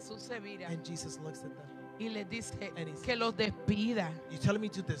 Y Jesús se vira And Jesus looks at them. y les dice And he says, que los despida. You telling me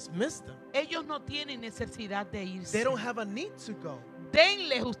to dismiss them? Ellos no tienen necesidad de irse. They don't have a need to go.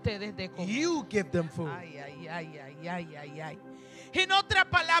 Denles ustedes de comer. You give them food. Ay, ay, ay, ay, ay, ay, ay. En otras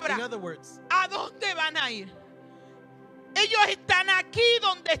palabras, In other words, ¿a dónde van a ir? Ellos están aquí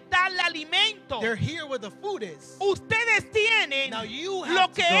donde está el alimento. they're here where the food is. Ustedes tienen Now you lo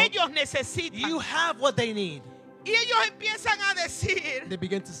have que to go. ellos necesitan. You have what they need. Y ellos empiezan a decir They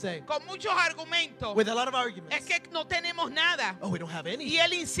begin to say, con muchos argumentos, with a lot of arguments, es que no tenemos nada. oh, we don't have any. Y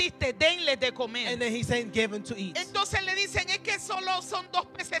él insiste, denles de comer. And then he's saying, give them to eat. Entonces le dicen, es que solo son 2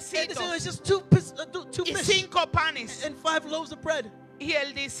 And they pececitos say, it's just two y fish 5 panes. and 5 loaves of bread. Y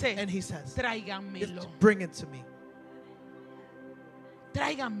él dice, And he says, tráiganmelo, just bring it to me.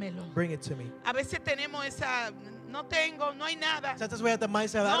 tráiganmelo. Bring it to me. A veces tenemos esa, no tengo, no hay nada. Sometimes we have the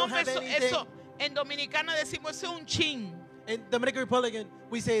mindset, I No, don't have eso, anything. eso, en Dominicana decimos, eso es un chin. In Dominican Republic,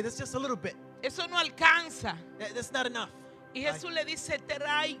 we say, that's just a little bit. Eso no alcanza. That's not enough. Y Jesús le dice,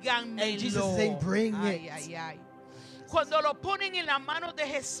 tráiganmelo. And Jesus is saying, bring Ay, it. ay, ay. Cuando lo ponen en las manos de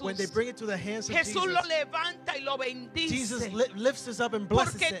Jesús, When they bring it to the hands of Jesús Jesus, lo levanta y lo bendice. Jesus lifts us up and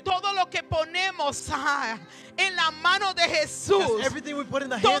blesses Porque it. todo lo que ponemos en las manos de Jesús, Because everything we put in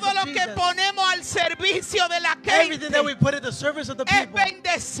the hands todo of lo que Jesus, ponemos al servicio de la everything that we gente put at the service of the es people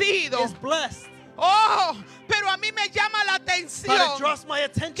bendecido. is blessed. Oh, pero a mí me llama la But it atención draws my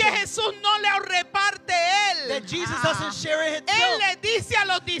attention que Jesús no le reparte él. that Jesus doesn't share it Él himself. le dice a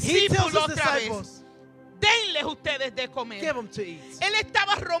los He tells discípulos his otra vez, disciples, denles ustedes de comer. give them to eat. Él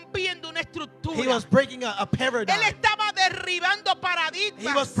estaba rompiendo una He estructura. was breaking a Él paradigm. estaba derribando He was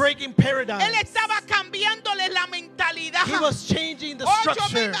paradigmas. breaking Él paradigms. estaba cambiándole la mentalidad. He was changing the Oh, yo me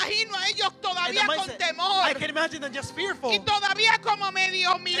structure. imagino a ellos And todavía the con mindset, temor. I can imagine them just fearful. Y todavía como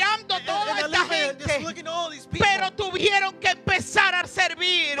medio mirando toda And esta they're just gente. looking at all these people. Pero tuvieron que empezar a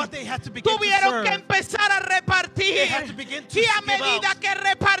servir. But they had to begin to Tuvieron que serve. empezar a repartir. They had to begin to Y a give medida out. que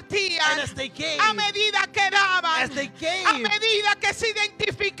repartían, And as they gave, a medida que daban, as they gave, a medida que se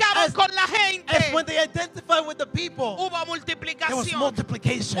identificaban as- con la gente, as when they identified with the people, hubo there was multiplicación.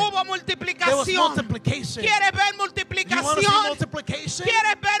 multiplication. Hubo There was multiplicación. multiplication. ¿Quieres ver You want to see multiplicación? multiplication?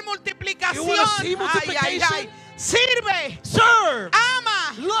 ¿Quieres ver You multiplicación? wanna see Ay, ay, multiplication? ay. Sirve, Serve.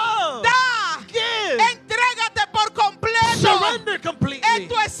 ama, Love. da, Give. entrégate por completo. Surrender completely.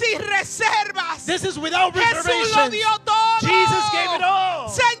 Esto es sin reservas. This is without Jesús lo reservations. dio todo. Jesus gave it all.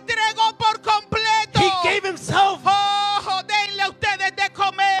 Se entregó por completo. He gave himself. Oh, denle a ustedes de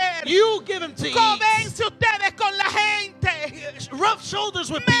comer. You give him to eat. Comense ustedes con la gente. Rub shoulders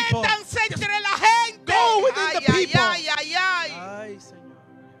with people. Métanse entre la gente. go within Ay, the ay, people. ay, ay, ay. Ay, Señor.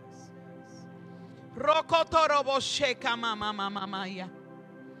 Rocotorobosheka, mamá, mamá, maya.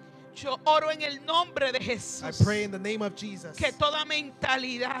 Yo oro en el nombre de I Jesús pray in the name of Jesus que toda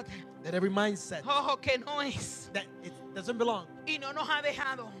mentalidad, that every mindset ojo, que no es that it doesn't belong y no nos ha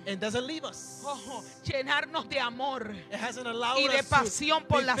dejado, and doesn't leave us. ojo, llenarnos de amor, It hasn't allowed y de us pasión to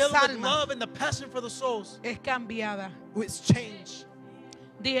por be las filled with almas. love and the passion for the souls. es cambiada. It's changed.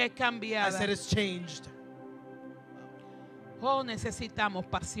 Dije I cambiada. said it's changed. Oh, necesitamos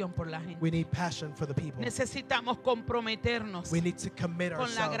pasión por la gente. We need passion for the people. Necesitamos comprometernos We need to commit con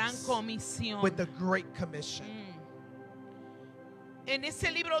la gran ourselves comisión. with the Great Commission. En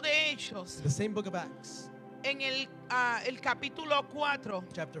ese libro de Hechos, In the same book of Acts, en el capítulo 4,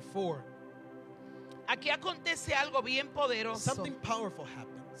 chapter 4, aquí acontece algo bien poderoso. something powerful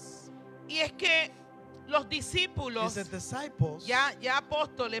happens. Y es que los Is discípulos, that disciples, ya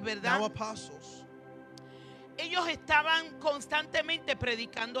apóstoles, now ¿verdad? apostles, Ellos estaban constantemente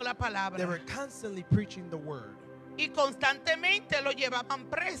predicando la they palabra. were constantly preaching the word. Y constantemente lo llevaban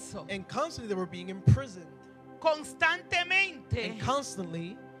preso. And constantly they were being imprisoned. Constantemente. And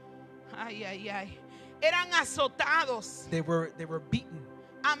constantly Ay, ay, ay. Eran azotados, they were beaten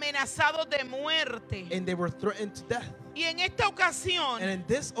amenazados de muerte. and they were threatened to death. Y en esta ocasión, And in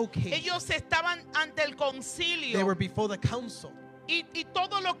this occasion, ellos estaban ante el they concilio. were before the council. Y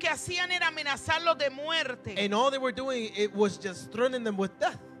todo lo que hacían era amenazarlos de muerte. And all they were doing, it was just threatening them with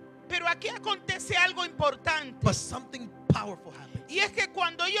death. Pero aquí acontece algo importante. But something powerful happens. Y es que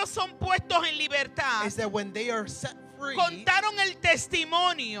cuando ellos son puestos en libertad, Is that when they are set free, contaron el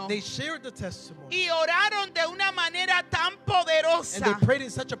testimonio they shared the testimony. y oraron de una manera tan And poderosa they prayed in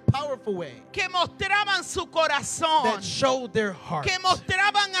such a powerful way que mostraban su corazón, that showed their heart. que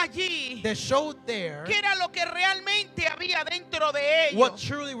mostraban allí That showed there que era lo que realmente había dentro de what ellos.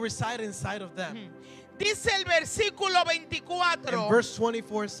 truly resided inside of them. Dice el versículo 24 And verse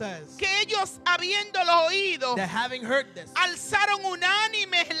 24 says que ellos, habiéndolo oído, that having heard this, alzaron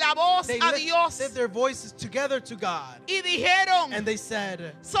unánimes la voz they a Dios lifted their voices together to God. y dijeron: And they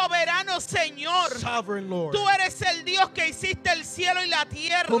said, soberano Señor, Sovereign Lord, tú eres el Dios que hiciste el cielo y la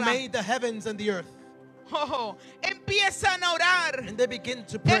tierra. who made the heavens and the earth. Oh, empiezan a orar, And they begin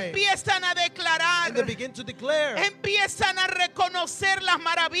to pray. empiezan a declarar, And they begin to declare. empiezan a reconocer las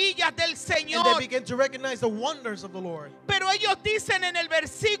maravillas del And they Señor. begin to recognize the wonders of the Lord. Pero ellos dicen en el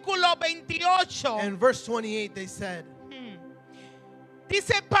versículo 28, And verse 28 they said,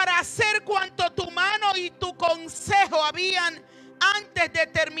 dice: para hacer cuanto tu mano y tu consejo habían antes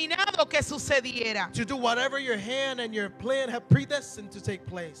determinado que sucediera. to do whatever your hand and your plan have predestined to take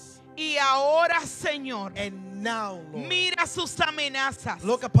place. Y ahora, Señor, And now, Lord, mira sus amenazas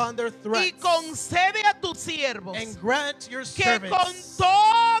look upon their y threats concede a tus siervos and grant your que con servants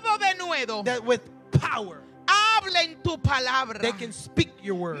todo denuedo that with power hablen tu palabra they can speak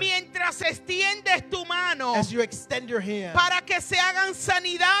your word mientras extiendes tu mano as you extend your hand, para que se hagan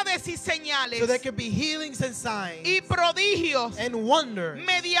sanidades y señales so there can be healings and signs y prodigios and wonders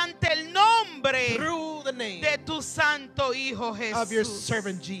mediante el nombre through the name de tu santo Hijo of your Jesús.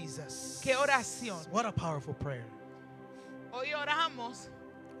 servant Jesus. Qué oración. What a powerful prayer. Hoy oramos: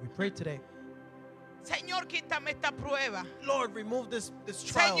 We pray today, Señor, quítame esta prueba. Lord, remove this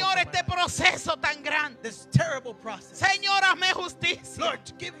trial, Señor, from my este life. proceso tan grande. This terrible process. Señor, hazme justicia. Lord,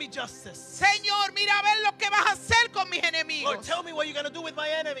 give me justice. Señor, mira a ver lo que vas a hacer con mis Lord, enemigos. tell me what you're going to do with my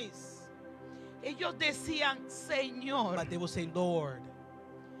enemies. Ellos decían: Señor, But they will say, Lord,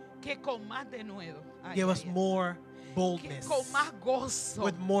 que con más denuedo, ay, give ay, us ay, more que boldness, con más gozo,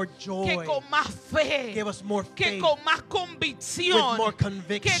 with more que joy, con más fe, give us more que faith, con más with convicción, more que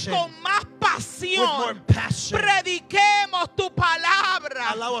conviction, con más with more pasión passion. prediquemos tu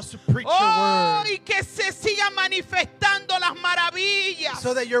palabra. Allow us to preach Oh, your word. y que se sigan manifestando las maravillas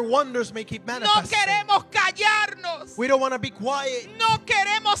so that your wonders may keep No manifesting. queremos callarnos. We don't want to be quiet. No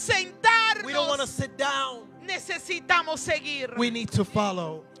queremos sentarnos. We don't want to sit down. Necesitamos seguir. We need to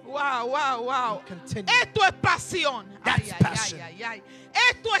follow. Wow, wow, wow. Continue. Esto es pasión. That's passion.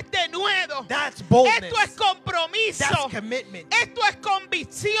 Esto es denuedo. That's boldness. Esto es compromiso. That's commitment. Esto es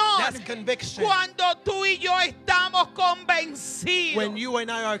convicción. That's conviction. Cuando tú y yo estamos convencidos, When you and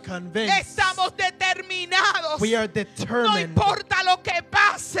I are convinced, estamos determinados. we are No determined. importa lo que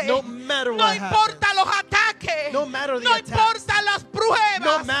pase. No matter No what importa happens. los ataques. No matter the No attacks. importa las pruebas.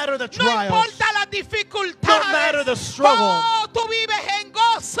 No matter the No trials. importa las dificultades. No matter the struggle. Oh, tú vives en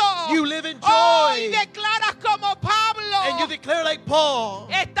gozo. You live in Oh, y joy. declaras como Pablo. And you declare like Paul,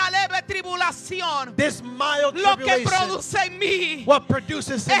 Esta leve tribulación, this mild lo que tribulation, produce en mí, what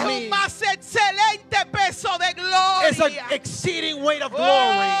produces es in un me, más excelente peso de gloria. is an exceeding weight of glory.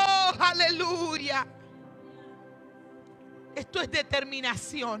 Oh, aleluya. Esto es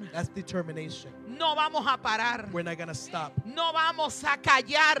determinación. That's determination. No vamos a parar. We're not going to stop. No vamos a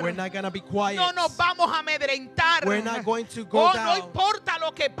callar. We're not going to be quiet. No nos vamos a amedrentar. We're not going to go Oh, down no importa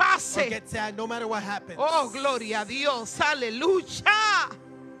lo que or pase. get sad no matter what happens. Oh, gloria a Dios. Aleluya.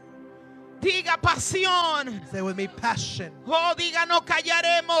 Diga pasión. Say with me, passion. Oh, diga no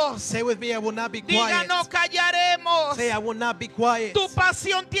callaremos. Say with me, I will not be Diga quiet. no callaremos. Say, I will not be quiet. Tu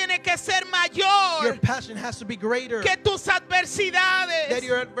pasión tiene que ser Your mayor passion has to be greater que tus than adversidades.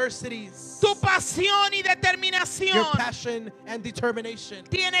 your adversities. Tu pasión y Your determinación passion and determination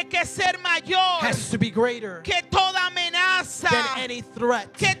tiene que ser mayor has to be greater que toda amenaza, than any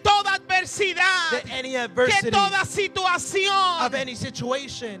threat, que toda adversidad, than any que adversity toda situación. of any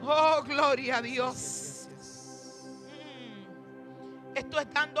situation. Oh, gloria a Dios. Esto es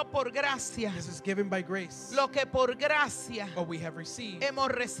dando por gracia This is given by grace. lo que por gracia What we have received hemos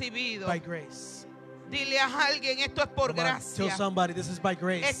recibido. by grace. Dile a alguien, esto es por Come on, gracia. tell somebody this is by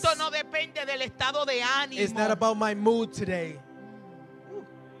grace. Esto no depende del estado de ánimo. It's not about my mood today.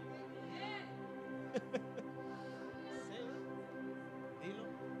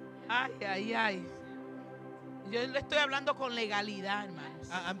 Ay, ay, ay. Yo le estoy hablando con legalidad,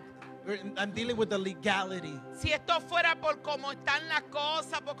 hermanos. I'm dealing with the legality. Si esto fuera por cómo están las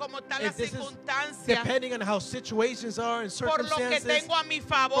cosas, por cómo están las If this is circunstancias, depending on how situations are and por lo que circumstances, tengo a mi for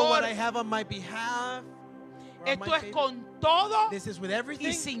favor, what I have on my behalf, or on esto my es favor, con todo this is with y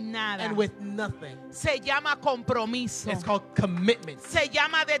everything sin nada. and with nothing. Se llama compromiso. It's called commitment. Se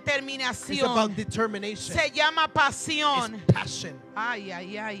llama It's determinación. about determination. Se llama pasión. It's passion. Ay,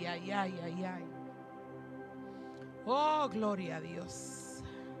 ay, ay, ay, ay, ay, ay. Oh, gloria a Dios.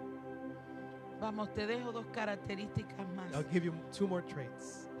 Vamos, te dejo dos características más. I'll give you two more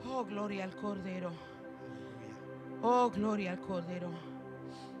traits. Oh, gloria al Cordero. Oh, gloria al Cordero.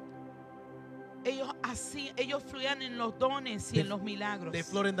 Ellos fluían en los dones y en los milagros. They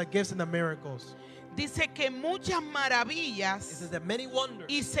float in the gifts and the miracles. Dice que muchas It maravillas says that many wonders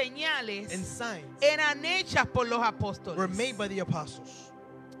y señales and signs eran hechas por los were made apóstoles. by the apostles.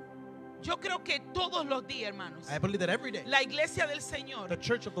 Yo creo que todos los días, hermanos, I believe that every day la iglesia del Señor the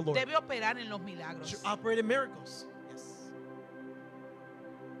church of the Lord debe operar en los milagros. should operate in miracles. Yes.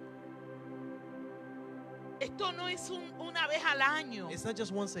 Esto no es una vez al año, It's not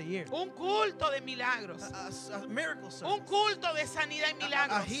just once a year. un culto de milagros, A miracle service. un culto de sanidad y A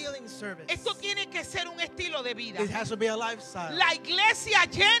milagros. healing service. Esto tiene que ser un estilo de vida. It has to be a lifestyle. La iglesia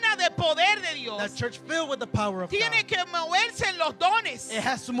llena de poder de Dios That church filled with the power of tiene God. que moverse en los dones. It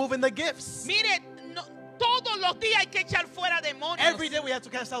has to move in the gifts. Mire, todos los días hay que echar fuera demonios. Every day we have to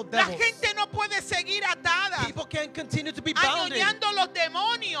cast out La devils. gente no puede seguir atada, People can't continue to be bounded añoñando los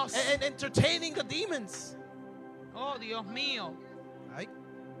demonios. and entertaining the demons. Oh, Dios mío. Right?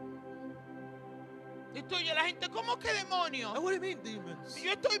 Estoy yo, la gente, ¿cómo que demonios? What do you mean demons?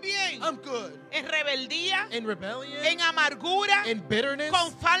 Yo estoy bien. I'm good. En rebeldía, In rebellion, en amargura, in bitterness,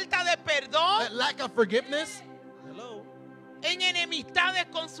 con falta de perdón, lack of forgiveness. Hello. en enemistades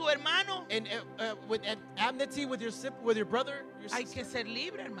con su hermano. And with enmity with your brother, your Hay sister. que ser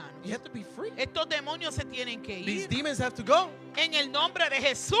libre, hermano. You have to be free. Estos demonios se tienen que These ir. demons have to go. En el nombre de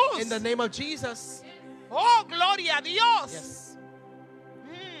Jesús. In the name of Jesus. Oh, gloria a Dios. Yes.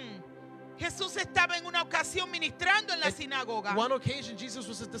 Jesús estaba en una ocasión ministrando en la At sinagoga. one occasion, Jesus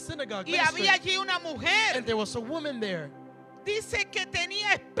was at the synagogue Y había ministering, allí una mujer. and there was a woman there. Dice que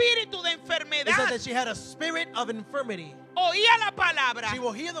tenía espíritu de It said enfermedad. that she had a spirit of infirmity. Oía la palabra. She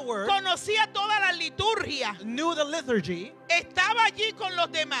will hear the word, Conocía toda la liturgia. knew the liturgy. Estaba allí con los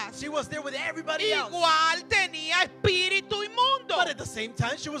demás. She was there with everybody else. Igual tenía espíritu inmundo. But at the same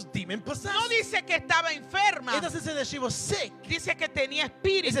time, she was demon possessed. No dice que estaba enferma. It doesn't say that she was sick. Dice que tenía It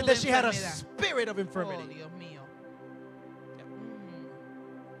espíritu said de that she had a enfermedad. spirit of Oh, infirmity. Dios mío.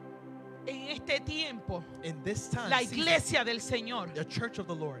 en este tiempo, in this time, la season, iglesia del Señor the church of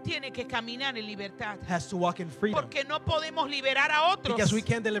the Lord tiene que caminar en libertad. has to walk in freedom. Porque no podemos liberar a otros Because we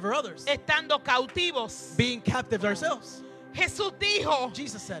can't deliver others estando cautivos. being captives ourselves. Jesús dijo,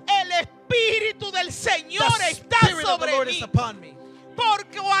 Jesus said, el Espíritu del Señor the está Spirit of the sobre Lord mí, is upon me. por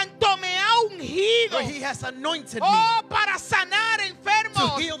cuanto me ha ungido, For he has anointed oh, para sanar me to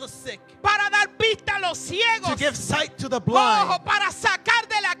enfermos, heal the sick, para dar vista a los to ciegos, give sight to the oh, blind, para sacar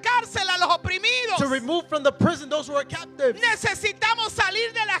de la cárcel a los oprimidos. to remove from the prison those who are captives. Necesitamos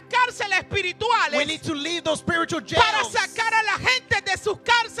salir de las cárceles espirituales We need to leave those spiritual para jails sacar a la gente de sus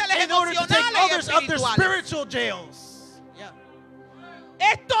cárceles in order to take emocionales y others out their espirituales. spiritual jails. Yeah.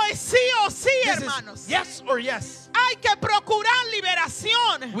 Esto es sí o sí, This hermanos. is yes or yes. Hay que procurar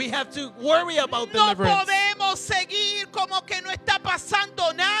liberación. We have to worry about No deliverance. podemos seguir como que no está pasando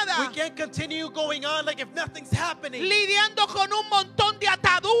We nada, can't continue going on like if nothing's happening. lidiando con un montón de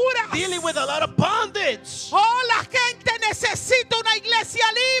ataduras. Dealing with a lot of bondage. Oh, la gente necesita una iglesia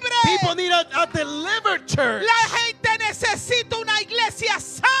People libre. need a delivered church. La gente necesita una iglesia They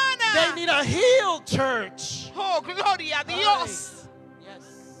sana. need a healed church. Oh, gloria a Dios.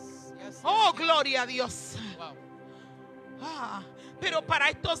 Yes. Oh, gloria a Dios. Wow. Ah, pero para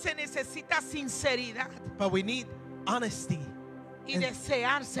esto se necesita sinceridad But we need honesty y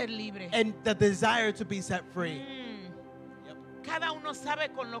desear ser libre. and the desire to be set free. Yep. Cada uno sabe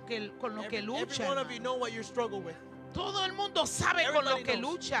con lo que Every lucha. one of you hermano. know what you struggle with. Todo el mundo sabe con lo Everybody que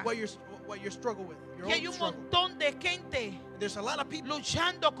knows lucha. what you struggle with. Your Y hay own un struggle. montón de gente There's a lot of people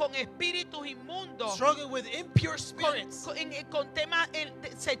luchando con espíritus inmundos, struggling with impure con, spirits con temas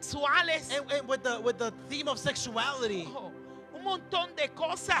sexuales, and with the theme of sexuality. oh, un montón de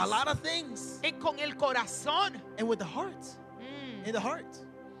cosas, A lot of things. con el corazón. And with the heart. In the heart.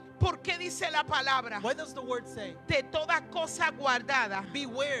 ¿Por qué dice la palabra? What does the word say? De toda cosa guardada,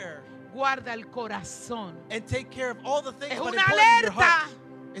 Beware guarda el corazón. and take care of all the things Es but una important in your alerta. heart.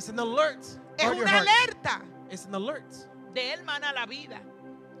 It's an alert. Es Guard your una heart. alerta. It's an alert. De él mana la vida.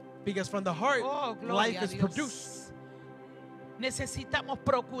 Because from the heart, Oh, gloria life a is Dios. produced. Necesitamos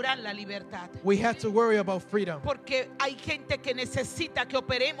procurar la libertad. We have to worry about freedom. Porque hay gente que necesita que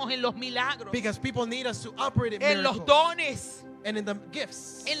operemos en los milagros, Because people need us to operate in en los miracles. dones, And in the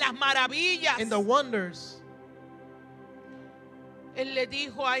gifts. en las maravillas. In the wonders. Él le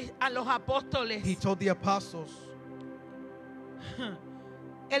dijo a los apóstoles, He told the apostles,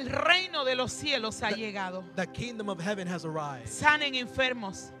 el reino de los cielos ha llegado. the kingdom of heaven has arrived. Sanen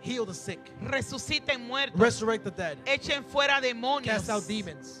enfermos, Heal the sick. resuciten muertos, Resurrect the dead. echen fuera demonios. Cast out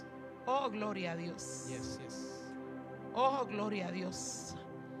demons. Oh, gloria a Dios. Yes. Oh, gloria a Dios.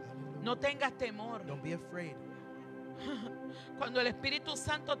 No tengas temor. Don't be afraid. Cuando el Espíritu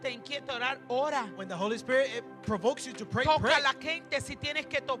Santo te inquieta orar, ora. When the Holy Spirit it provokes you to pray, Toca pray. a la gente si tienes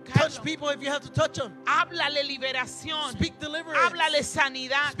que Touch tocarlo. people if you have to touch them. Háblale liberación. Speak deliverance. Háblale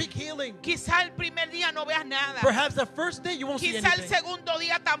sanidad. Speak healing. Quizá el primer día no veas nada. Perhaps the first day you won't see Quizá el anything. segundo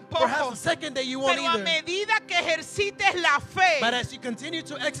día Perhaps tampoco. the second day you won't Pero a either. medida que ejercites la fe, But as you continue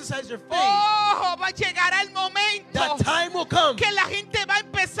to exercise your faith, oh, va a llegar el momento that time will come que la gente va a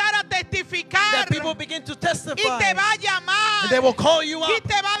empezar a testificar that people begin to y testify. te va a llamar And they will call you y up.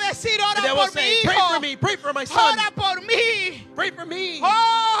 te va a decir, And ora they will por mi say, pray hijo, for me, pray for my son, ora por mí. pray for me.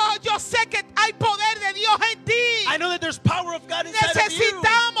 Oh, yo sé que hay poder de Dios en ti. I know that there's power of God inside of you.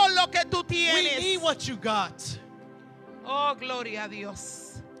 Necesitamos lo que tú We tienes. need what you got. Oh, gloria a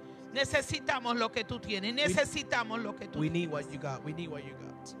Dios. Necesitamos lo que tú tienes. Necesitamos lo que tú We tienes. need what you got. We need what you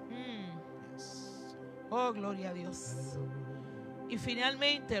got. Yes. Oh, gloria a Dios. Y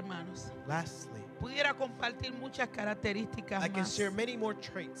finalmente, hermanos, Lastly, pudiera compartir muchas características I can más, share many more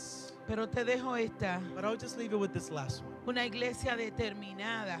traits, pero te dejo esta, but I'll just leave it with this last one. una iglesia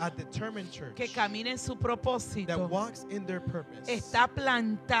determinada A determined church que camina en su that propósito, walks in their purpose está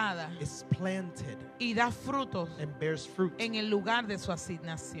plantada is planted y da frutos and bears fruit en el lugar de su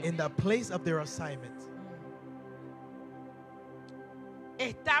asignación. in the place of their assignment.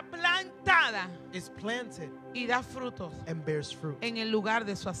 Está plantada Is planted y da frutos and bears fruit en el lugar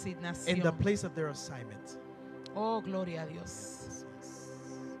de su in the asignación. place of their assignment. Oh, gloria a Dios.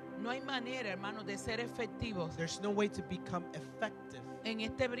 No hay manera, hermanos, de ser efectivos There's no way to become effective en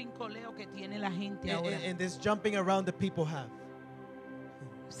este brincoleo que tiene la gente in, ahora. in this jumping around that people have.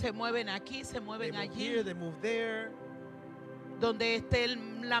 Se mueven aquí, se They mueven move allí, here, they move there. donde esté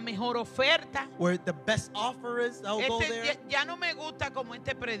la mejor oferta. Where the best offer is, I'll go there. Ya no me gusta como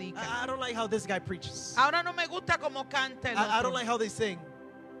este predica. I don't like how this guy preaches. Ahora no me gusta como canta el I otro. don't like how they sing.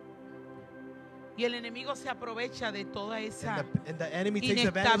 Y el enemigo se aprovecha de toda esa And the enemy takes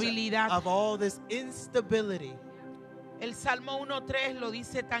advantage inestabilidad. of all this instability. El Salmo 1:3 lo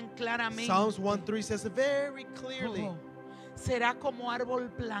dice tan claramente. Psalms 1:3 says it very clearly. Oh, será como árbol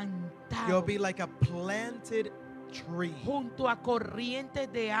You'll plantado be like a planted tree junto a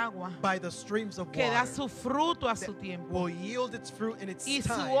corrientes de agua by the streams of que da water su fruto a su that tiempo. will yield its fruit in its Y su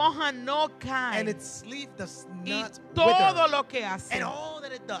time, hoja no and cae. its leaf does Y not todo wither, lo que hace and all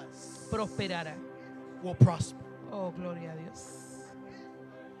that it does prosperará. will prosper. Oh, gloria a Dios.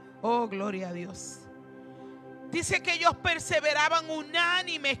 Oh, gloria a Dios. Dice que ellos perseveraban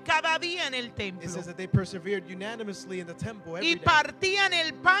unánimes cada día en el templo. It says that they persevered unanimously in the temple every Y day, partían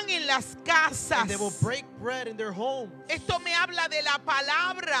el pan en las casas. and they will break bread in their homes. Esto me habla de la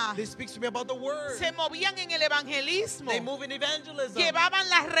palabra. This speaks to me about the word. Se movían en el evangelismo. They move in evangelism. Llevaban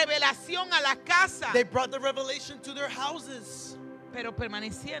la revelación a las casas. They brought the revelation to their houses, Pero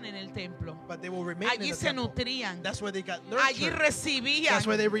permanecían en el templo. but they will remain Allí in the se temple. nutrían. That's where they got Allí nurtured. recibían. That's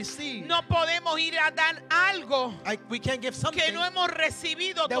where they received. No podemos ir a dar algo We can't give something que no hemos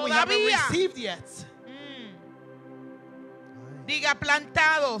recibido that we haven't todavía. received yet. Diga,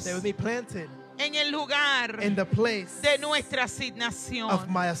 plantados They will be planted en el lugar in the place de nuestra asignación. of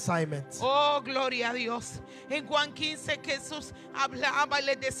my assignment. Oh, gloria a Dios. En Juan 15 Jesús hablaba y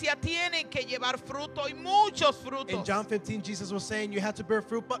les decía, tienen que llevar fruto y muchos In frutos. John 15, Jesus was saying you had to bear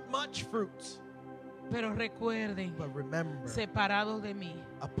fruit, but much fruit. Pero recuerden, But remember, separados de mí,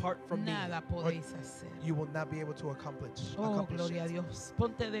 apart from me, nada podéis hacer. you will not be able to accomplish Oh, gloria a it. Dios.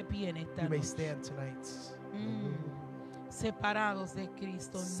 Ponte de pie en esta You may noche. stand tonight. Separados de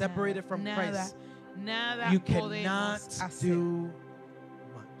Cristo, Separated from nada, Christ, nada you podemos cannot hacer. do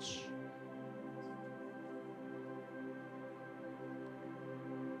much.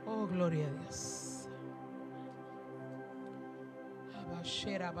 Oh, gloria a Dios.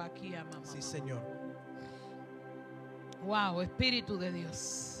 Sí, Señor. Wow, Espíritu de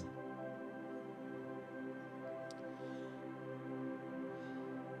Dios.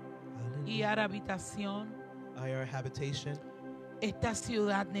 Y ahora habitación. Our habitation, Esta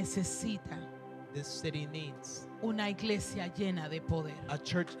ciudad necesita this city needs una iglesia llena de poder. a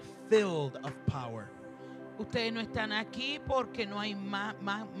church filled of power. Ustedes no están aquí porque no hay más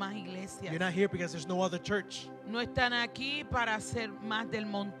iglesias. You're not here because there's no other church. No están aquí para ser más del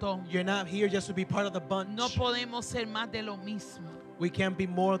montón. You're not here just to be part of the bunch. No podemos ser más de lo mismo. We can't be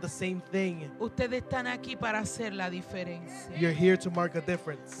more of the same thing. Ustedes están aquí para hacer la diferencia. You're here to mark a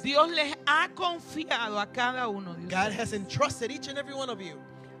difference. Dios les ha confiado a cada uno de God ustedes has entrusted each and every one of you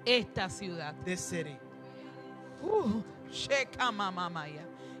esta ciudad. this city. Sheka mamamaya.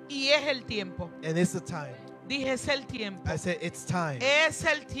 Y es el tiempo. And it's the time. Dije, es el tiempo. I said it's time. Es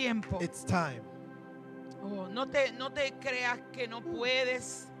el tiempo. It's time. Oh, no te creas que no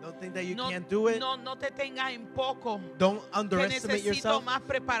puedes. Don't think that you No, can't do it. no te tengas en poco. Don't Que underestimate necesito yourself. más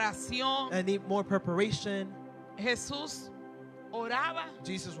preparación. I need more preparation. Jesús oraba,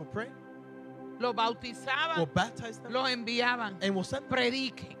 Jesus will pray. los bautizaban, We'll baptize them. los enviaban. And we'll send them.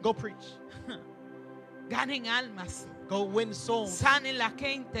 Prediquen, Go preach. ganen almas, Go win souls. sanen la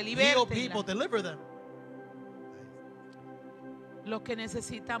gente, Heal people. libértenla. Deliver them. Lo que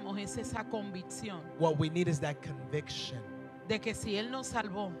necesitamos es esa convicción What we need is that conviction de que si Él nos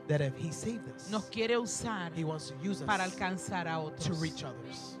salvó, that if He saved us, nos quiere usar He wants to use para us alcanzar a to otros. reach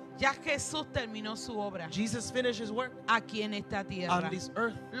others. Ya Jesús terminó su obra Jesus finished His work aquí en esta on tierra. this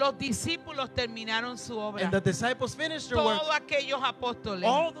earth. Los discípulos terminaron su obra. And the disciples finished their work. Todos aquellos apóstoles.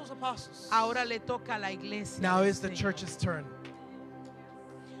 All those apostles. Ahora le toca a la iglesia. Now del it's the Señor. church's turn.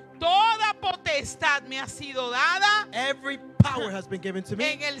 Toda potestad me ha sido dada Every power has been given to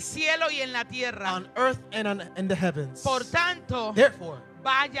me en el cielo y en la tierra. on earth and in the heavens. Por tanto, Therefore,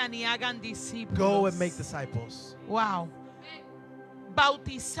 vayan y hagan discípulos. go and make disciples. Wow.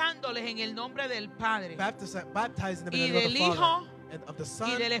 Bautizándoles en el nombre del Padre Baptizing them y in the name del of the Hijo Father and of the y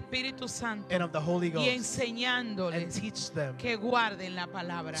Son del Espíritu Santo. and of the Holy Y Ghost, and enseñándoles teach them que guarden la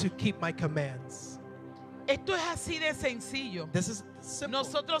palabra. to keep my commands. Esto es así de sencillo. This is simple.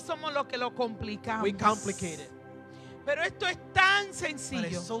 Nosotros somos los que lo complicamos. We complicate it, Pero esto es tan but sencillo.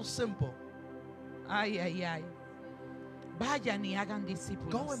 it's so simple. Ay, ay, ay. Vayan y hagan Go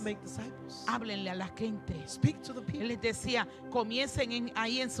discípulos. and make disciples. Háblenle a la gente. Speak to the Él people. les decía, comiencen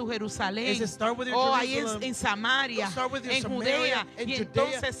ahí en su Jerusalén. He said, start with your O ahí Jerusalem. en Samaria, Go start with your en Samaria, Judea. in Y Judea,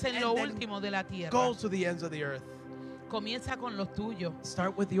 entonces en and lo then último de la tierra. Go to the ends of the earth. Comienza con los tuyos.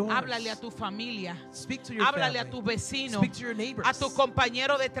 Start with yours. Háblale a tu familia. Speak to your Háblale family. a tus vecinos. Speak to your neighbors. A tu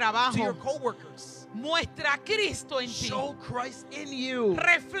compañero de To your trabajo. co-workers. Muestra a Cristo en ti. Show Christ in you.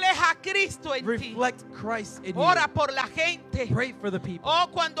 Refleja a Cristo en ti. Reflect Christ in you. Ora por la gente. Pray for the people. Oh,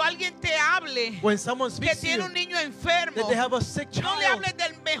 cuando alguien te hable When someone que speaks to tiene you un niño enfermo, that they have a sick no le child, hables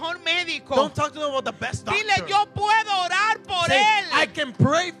del mejor médico. don't talk to them about the best doctor. Dile, yo puedo orar por Say, él. I can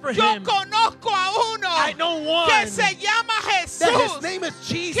pray for Yo him. conozco a uno I know one que se llama that Jesús, his name is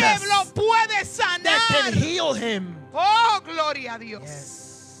Jesus, que lo puede that sanar. can heal him. Oh, gloria a Dios. Yes.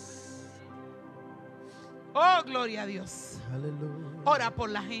 Oh, gloria a Dios. Hallelujah. Ora por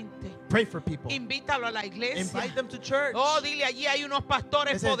la gente. Pray for people. Invítalo a la iglesia. Invite them to church. Oh, dile, allí hay unos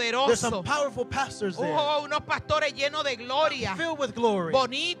pastores There's poderosos. some powerful pastors there. Oh, unos pastores llenos de gloria, Filled with glory.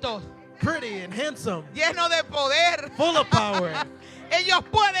 bonitos, Pretty and handsome. llenos de poder. Full of power. Ellos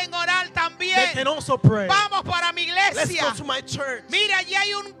pueden orar They también. can also pray. Vamos para mi Let's iglesia. go to my church. Mira, allí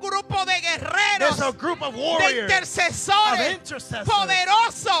hay un grupo de guerreros, There's a group of de warriors, of intercesores, intercessors,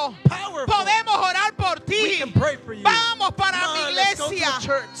 poderosos. powerful. Podemos orar por We ti. can pray for you. Vamos para Come mi on, let's go to iglesia. the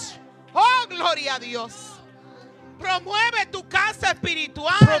church. Oh, gloria a Dios. Promueve tu casa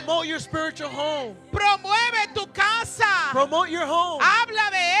espiritual. Promote your spiritual home. Promueve tu casa. Promote your home. Habla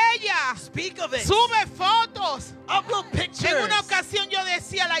de ella. Speak of it. Sube fotos. Upload pictures. En una ocasión yo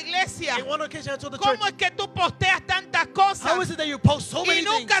decía a la iglesia, In one occasion I told the church, ¿cómo es que tú posteas tantas cosas how is it that you post so y many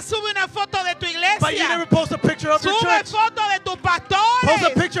nunca things, sube una foto de tu but you never iglesia? post a picture of your Sube church? fotos de tus Post a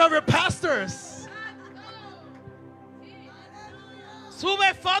pastores. picture of your pastors.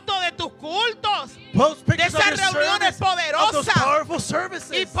 Sube fotos de tus cultos. Post De pictures of esas your reuniones service, of those poderosas. powerful Y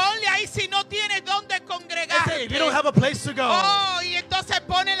services. ponle ahí si no tienes dónde And say, congregarte. if you don't have a place to go, Oh, y entonces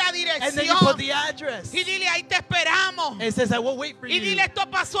pone la and then you put dirección. the address. Y dile, ahí te esperamos. And it says, I will wait for Y you. dile, esto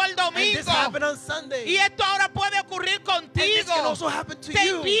pasó el And this domingo. happened on Sunday. Y esto ahora puede ocurrir And this can contigo. also happen to Te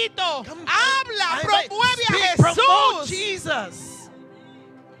you. invito. Come, Habla, I invite- promueve speak, a promote Jesús. Jesus.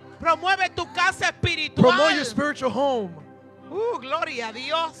 Promueve tu casa Promote your espiritual. spiritual home. Gloria a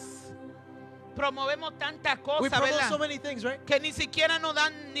Dios. Promovemos tantas We cosas, promote so ¿verdad? many things, right? Que ni siquiera nos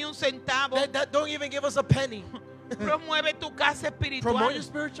dan ni un centavo. That don't even give us a penny. Promueve tu casa espiritual. Promote your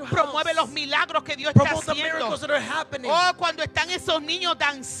spiritual house. Promueve los milagros que Dios está Promote the miracles haciendo. that are happening. Oh, cuando están esos niños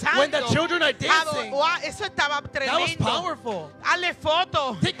danzando. When the children are dancing. Wow, eso estaba That was tremendo. powerful. Hazle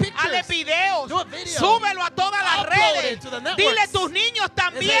fotos, Take pictures. hazle videos, Do a video. súbelo a todas las Upload redes. it to the networks. Dile tus niños And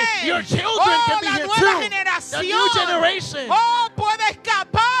también. say, your children Oh, can be la here nueva too. The generación. new generation Oh, puede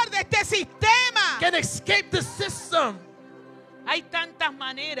escapar de este sistema. can escape the system. Hay tantas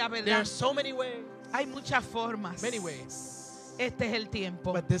maneras, There ¿verdad? are so many ways. Hay muchas formas. Many ways. Este es el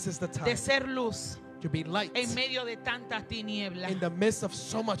tiempo But this is the de time ser luz to be light en medio de tantas tinieblas, in the midst of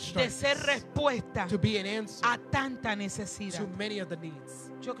so much de ser darkness, respuesta to be an answer a tanta necesidad. to many of the needs.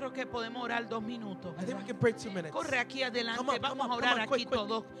 Yo creo que podemos orar 2 minutos. I think we ¿verdad? can pray 2 minutes. Corre aquí adelante, Come on, vamos a come orar on, aquí quick, quick.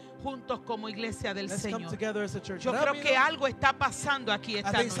 todos juntos como iglesia del Let's come Señor. together as a church. Yo creo que algo está pasando aquí I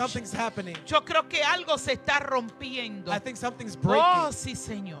esta think noche. something's happening. Yo creo que algo se está rompiendo. I think something's Oh, breaking. sí,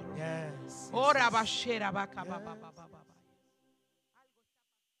 Señor. Yes. Ora bashera baka ba ba ba ba ba.